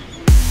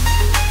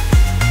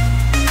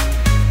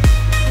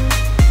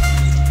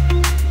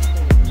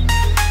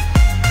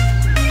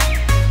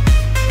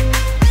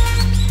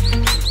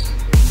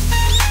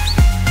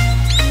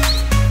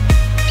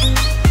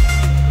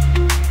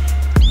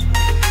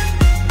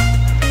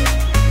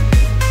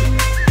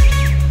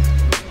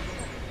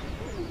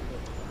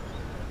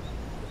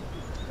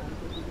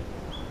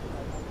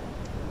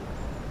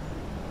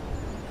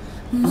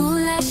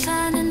 Moonlight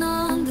shining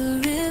on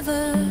the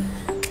river,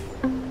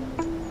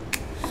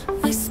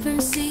 whispering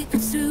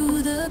secrets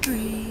through the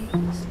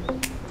breeze.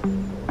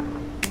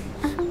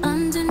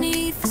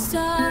 Underneath the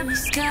starry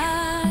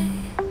sky,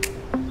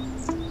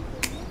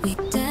 we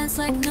dance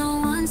like no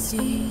one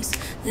sees.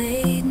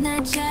 Late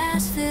night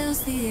jazz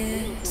fills the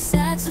air,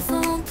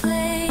 saxophone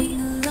playing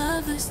a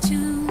lover's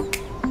tune.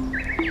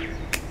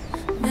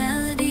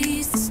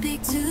 Melodies that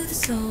speak to the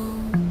soul,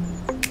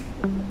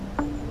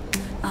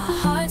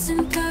 hearts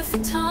in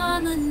perfect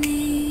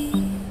harmony.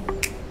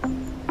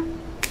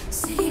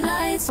 City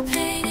lights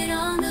painted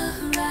on the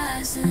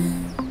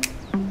horizon,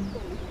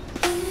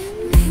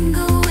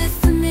 mingle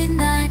with the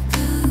midnight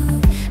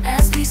blue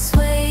as we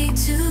sway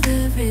to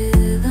the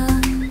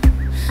rhythm.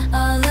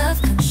 Our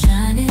love comes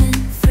shining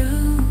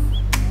through.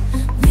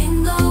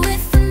 Mingle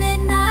with the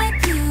midnight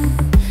blue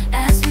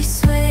as we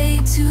sway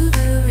to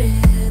the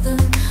rhythm.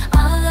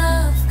 Our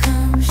love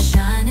comes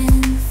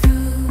shining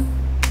through.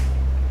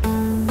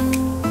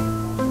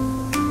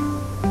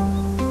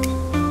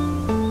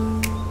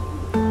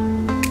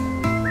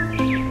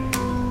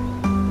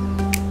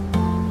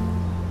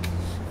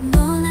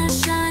 Moonlight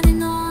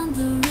shining on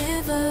the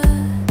river,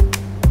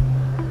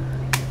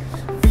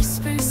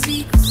 whispering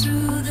secrets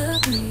through the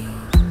breeze.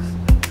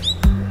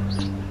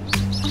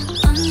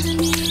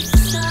 Underneath the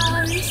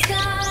starry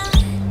sky,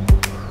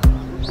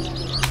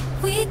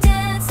 we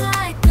dance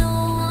like no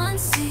one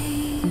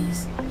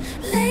sees.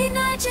 Late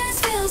night jazz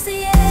fills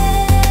the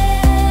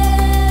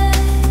air,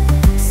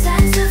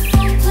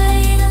 saxophone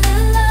playing a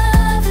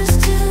lover's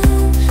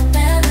tune.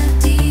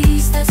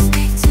 Melodies that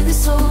speak to the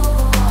soul,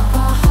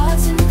 our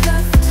hearts in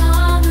perfect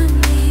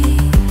harmony.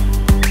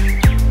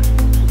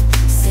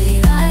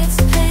 City lights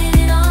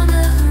painted on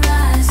the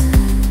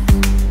horizon,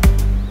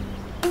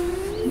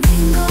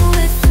 mingle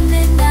with the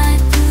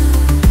midnight blue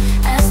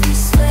as we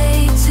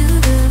sway to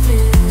the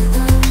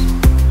rhythm.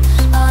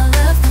 Our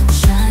love comes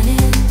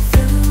shining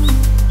through.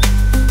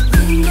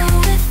 Mingle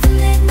with the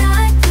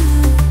midnight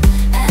blue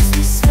as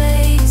we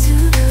sway to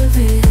the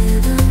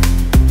rhythm.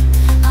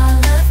 Our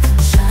love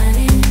comes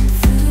shining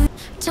through.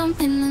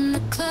 Jumping in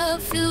the club,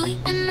 feel the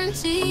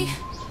energy.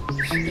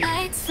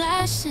 Lights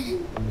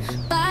flashing,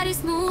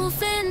 bodies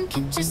moving,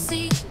 can't you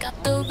see?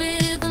 Got the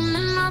rhythm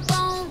in my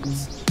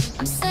bones,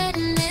 I'm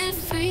setting it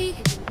free.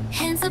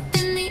 Hands up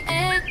in the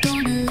air,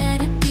 gonna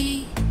let it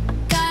be.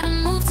 Gotta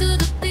move to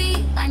the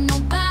beat like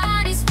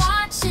nobody's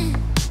watching.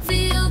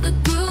 Feel the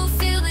groove,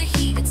 feel the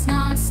heat, it's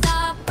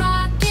non-stop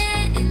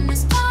rocking. In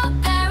this pop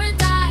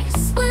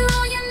paradise, we're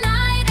all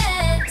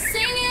united,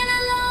 singing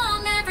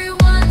along,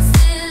 everyone's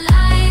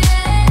delighted.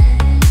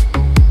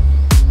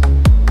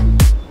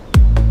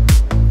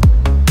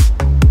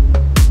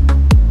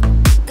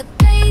 The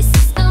bass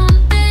is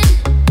thumping,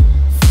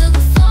 feel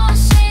the floor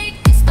shake,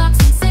 it's got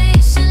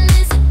sensation.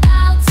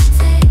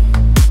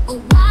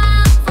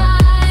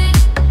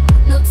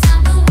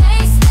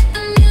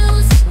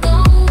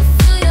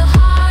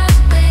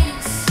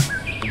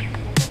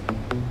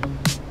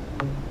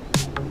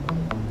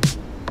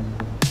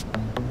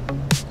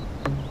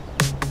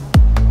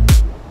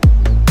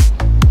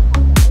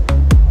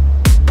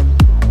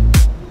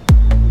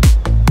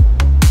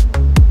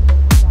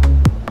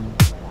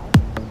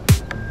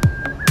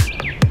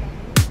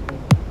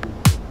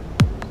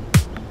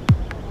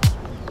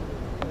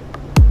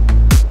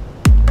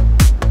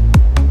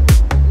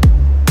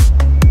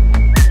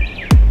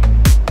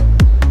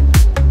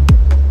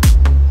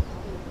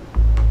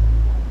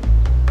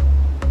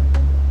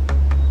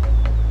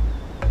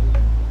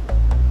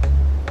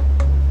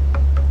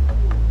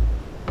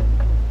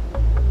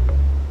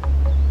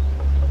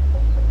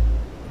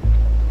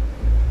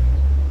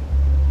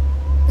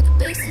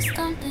 bass is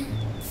thumping,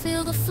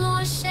 feel the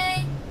floor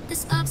shake.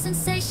 This up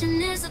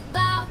sensation is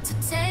about to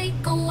take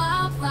a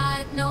wild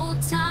ride. No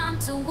time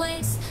to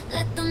waste,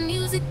 let the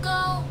music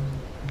go.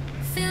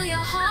 Feel your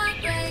heart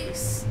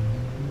race.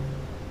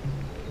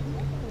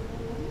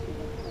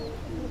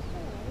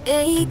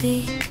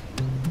 Baby,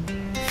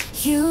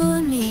 you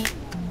and me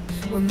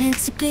were meant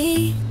to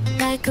be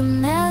like a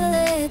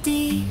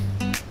melody,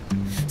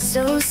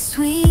 so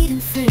sweet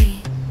and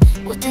free.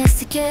 We'll dance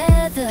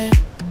together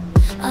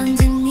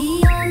under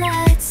neon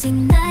lights,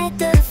 ignite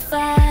the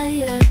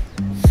fire.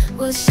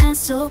 We'll shine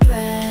so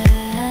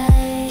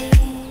bright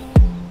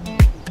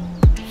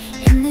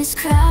in this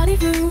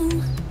crowded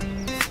room.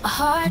 Our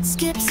heart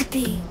skips a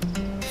beat.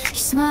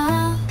 Your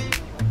smile,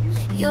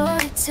 your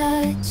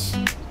touch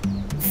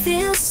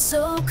feels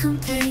so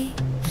complete.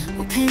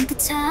 We'll paint the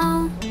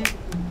town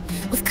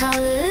with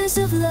colors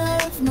of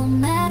love. No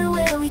matter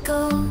where we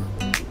go,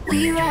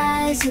 we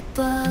rise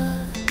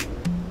above.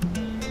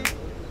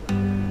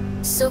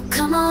 So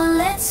come on,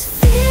 let's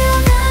feel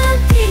the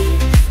beat.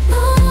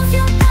 Move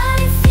your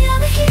body, feel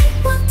the heat.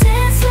 We'll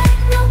dance like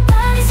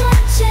nobody's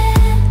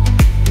watching.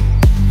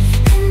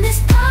 In this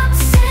pop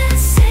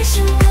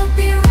sensation, we'll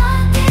be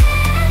rocking.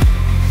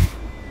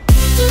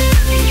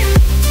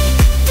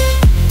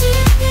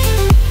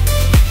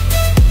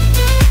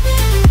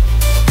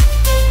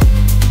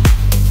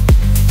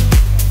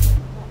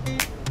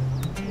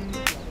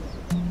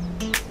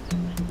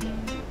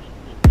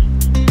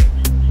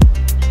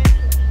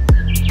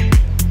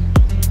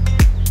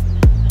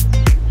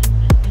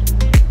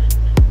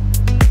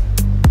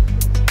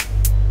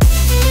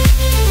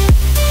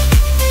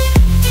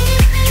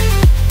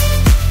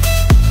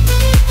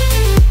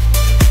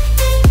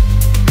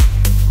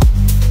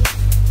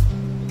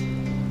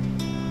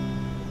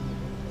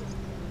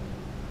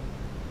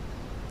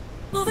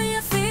 Moving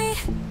your feet,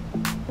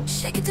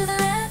 shake it to the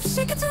left,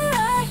 shake it to the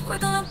right. We're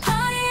gonna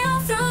party all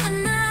through the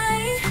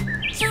night,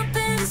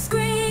 jumping and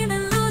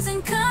screaming,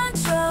 losing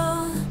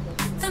control.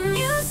 The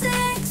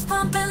music's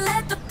pumping,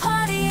 let the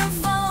party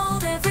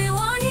unfold.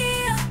 Everyone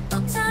here, no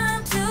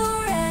time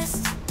to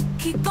rest.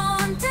 Keep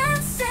on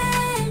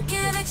dancing,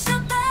 give it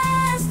your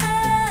best.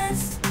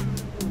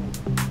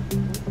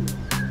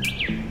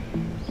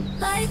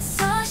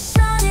 Lights are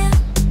shining,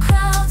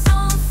 crowds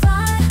on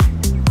fire.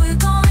 We're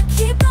gonna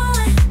keep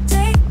going,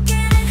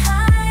 taking it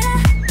higher.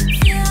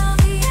 Feel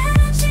the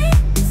energy,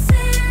 it's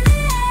in the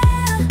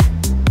air.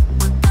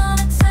 We're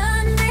gonna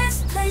turn this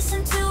place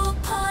into a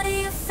party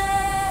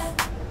affair.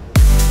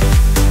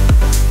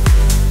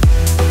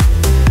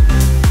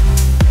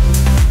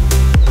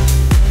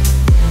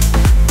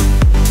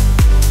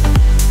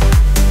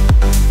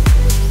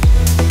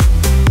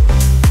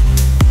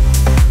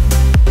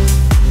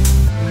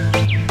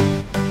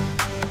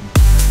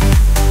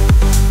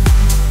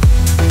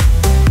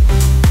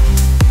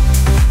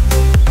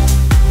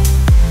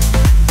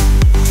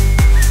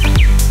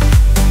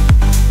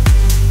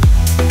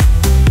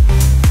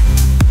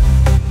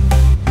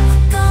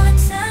 We're gonna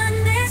turn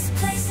this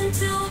place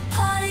into a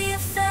party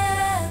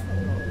affair.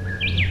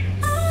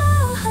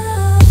 Oh.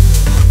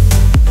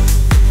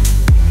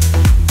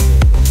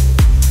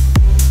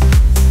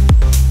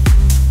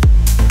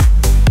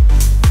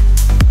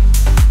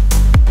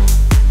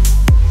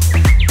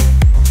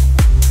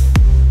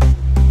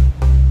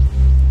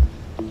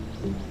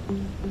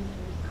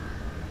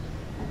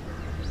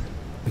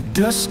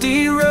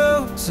 Dusty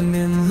roads and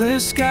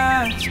endless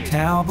skies,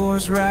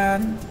 cowboys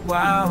riding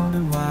wild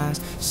and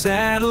wise.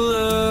 Saddle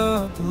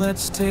up,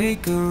 let's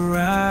take a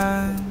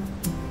ride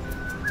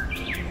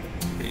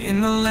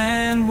in the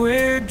land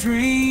where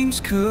dreams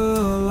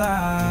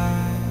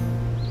collide.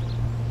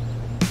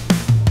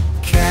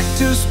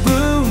 Cactus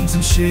blooms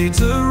and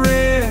shades of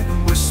red,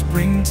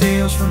 whispering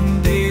tales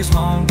from days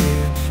long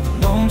dead.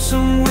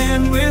 Lonesome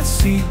wind with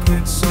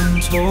secrets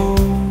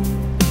untold.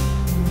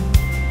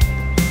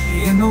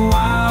 In the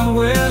Wild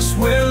West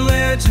where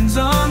legends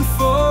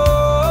unfold.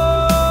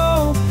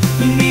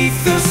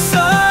 Beneath the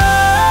sun,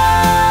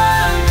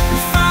 we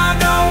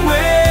find our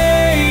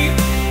way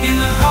in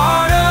the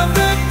heart of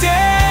the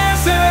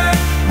desert,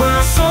 where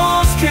our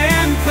souls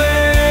can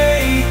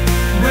play,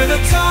 where the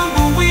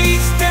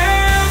tumbleweeds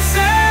dance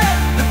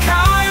and the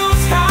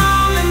coyotes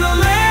howl in the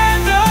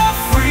land of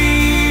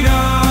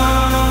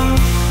freedom,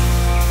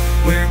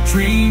 where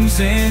dreams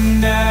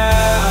end now.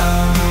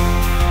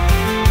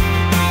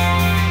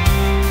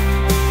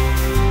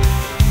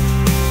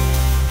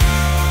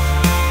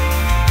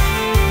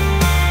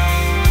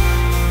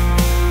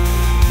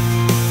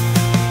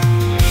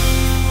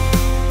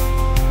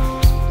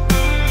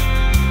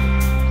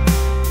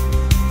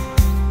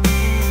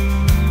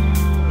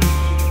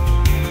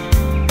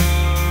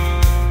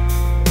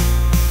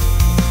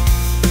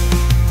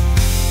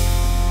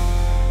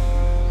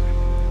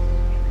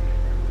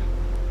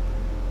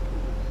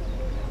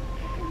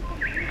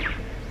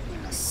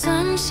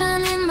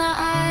 Sunshine in my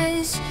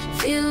eyes,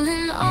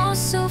 feeling oh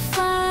so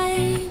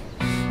fine.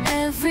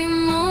 Every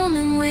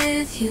moment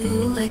with you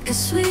like a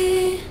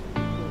sweet,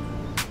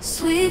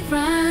 sweet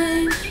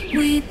rhyme.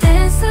 We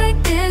dance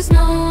like there's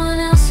no one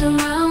else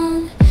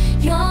around.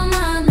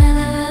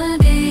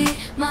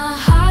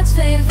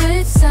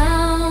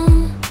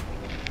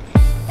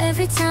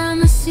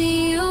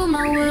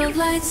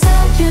 lights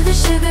up. You're the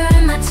sugar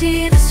in my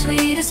tea, the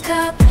sweetest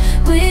cup.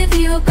 With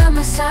you by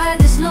my side,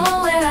 there's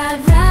nowhere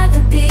I'd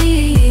rather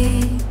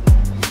be.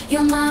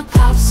 You're my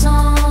pop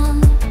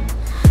song,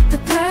 the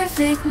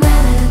perfect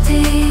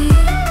melody.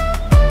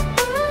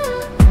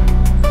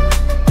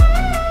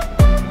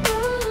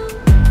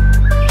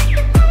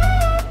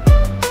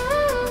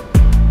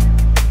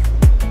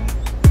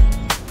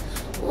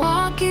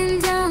 Walking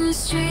down the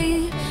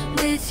street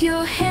with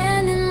your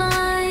hand in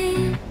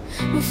mine,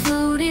 we're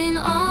floating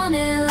on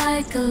it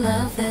like a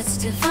love that's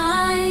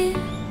divine.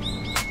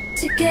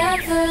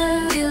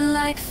 Together we're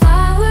like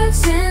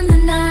fireworks in the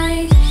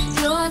night.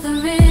 You're the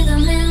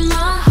rhythm in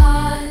my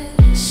heart,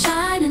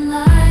 shining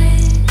light.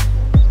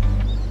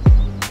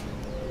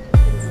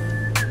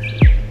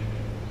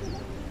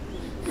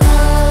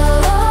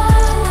 Love,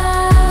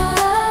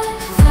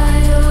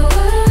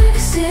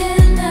 fireworks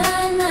in the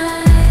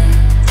night.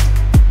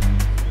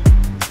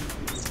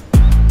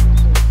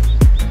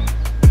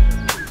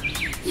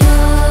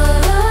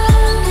 You're the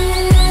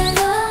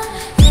rhythm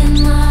in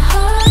my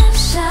heart,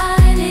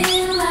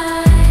 shining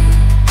light.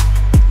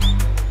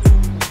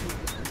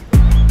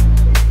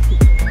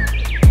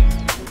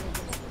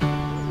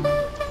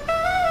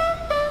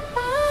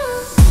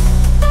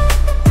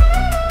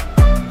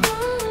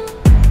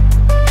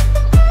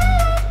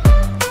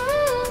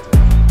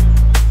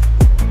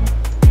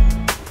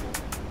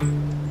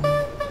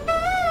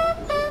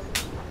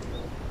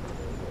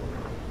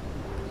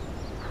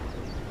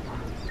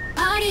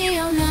 Party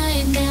all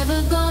night,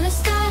 never gonna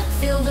stop.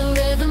 Feel the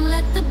rhythm,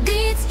 let the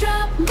beats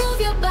drop. Move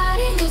your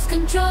body, lose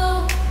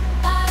control.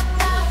 Pop,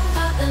 pop,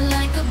 popping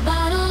like a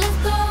bottle of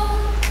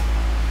gold.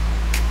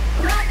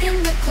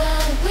 Rocking the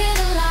club with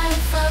the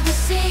life of the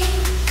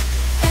scene.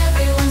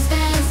 Everyone's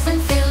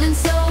dancing, feeling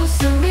so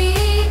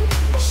serene.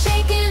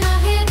 Shaking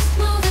our hips,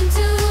 moving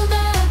to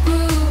the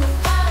groove.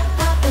 Pop,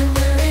 pop, and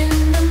we're in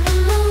the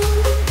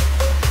mood.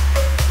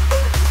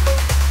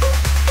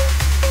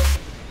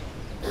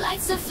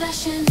 Lights are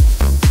flashing,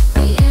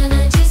 the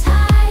energy's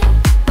high.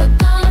 We're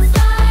gonna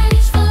fly,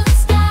 reach for the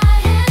sky.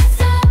 Hands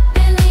up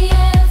in the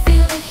air,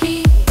 feel the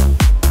heat.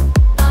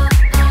 Up,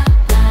 up,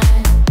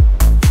 light.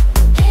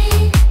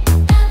 Hey,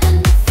 and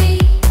the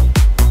feet.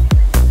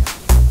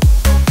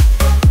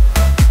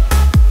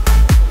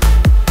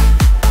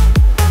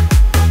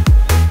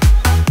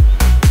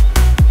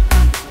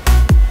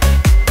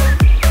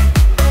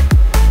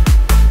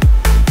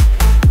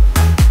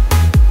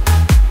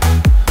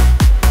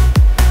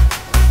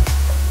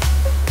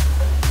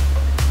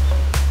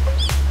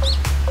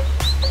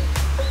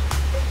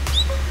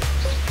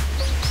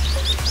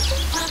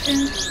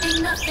 Poppin',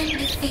 ain't nothing to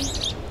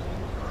defeat.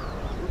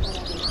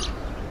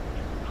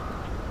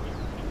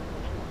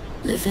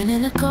 Living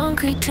in a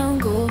concrete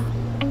jungle,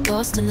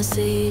 lost in the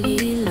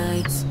city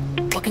lights.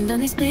 Walking down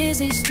these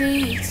busy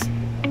streets,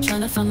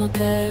 trying to find my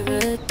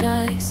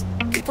paradise.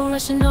 People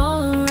rushing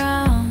all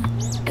around,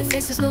 their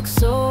faces look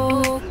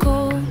so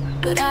cold.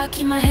 But I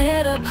keep my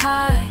head up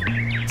high,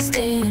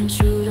 staying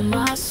true to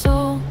my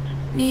soul.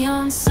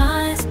 Neon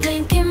signs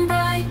blinking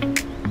bright,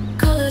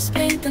 colors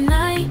paint the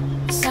night.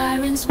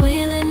 Sirens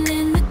wailing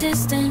in the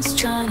distance,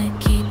 trying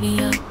to keep me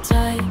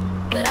uptight.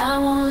 But I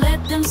won't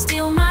let them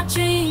steal my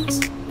dreams,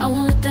 I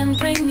won't let them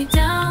bring me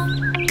down.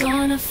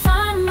 Gonna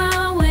find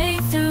my way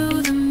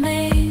through the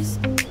maze,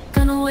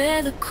 gonna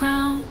wear the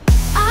crown.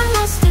 I'm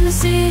lost in the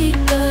city,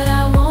 but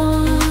I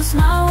won't lose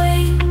my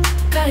way.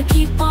 Gotta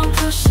keep on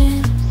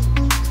pushing,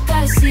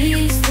 gotta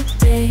seize the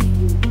day.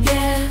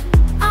 Yeah,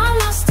 I'm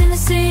lost in the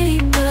city,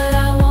 but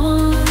I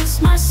won't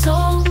lose my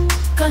soul.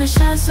 Gonna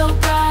shine so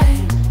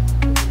bright,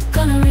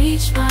 gonna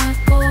reach my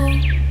goal.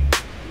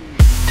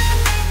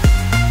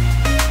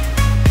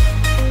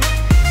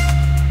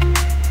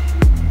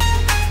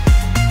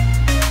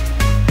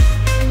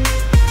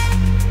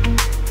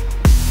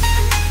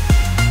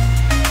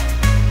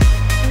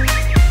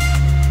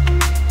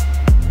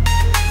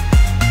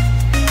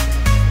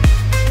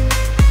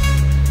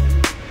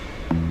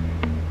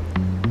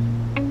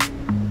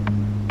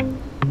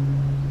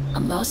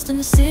 I'm lost in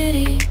the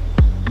city,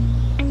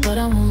 but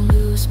I won't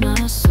lose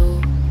my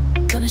soul.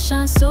 Gonna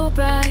shine so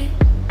bright,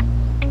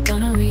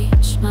 gonna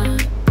reach my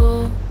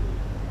goal.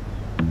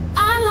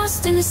 I'm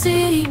lost in the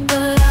city,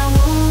 but I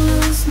won't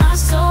lose my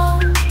soul.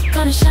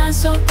 Gonna shine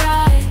so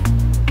bright,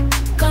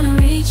 gonna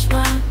reach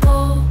my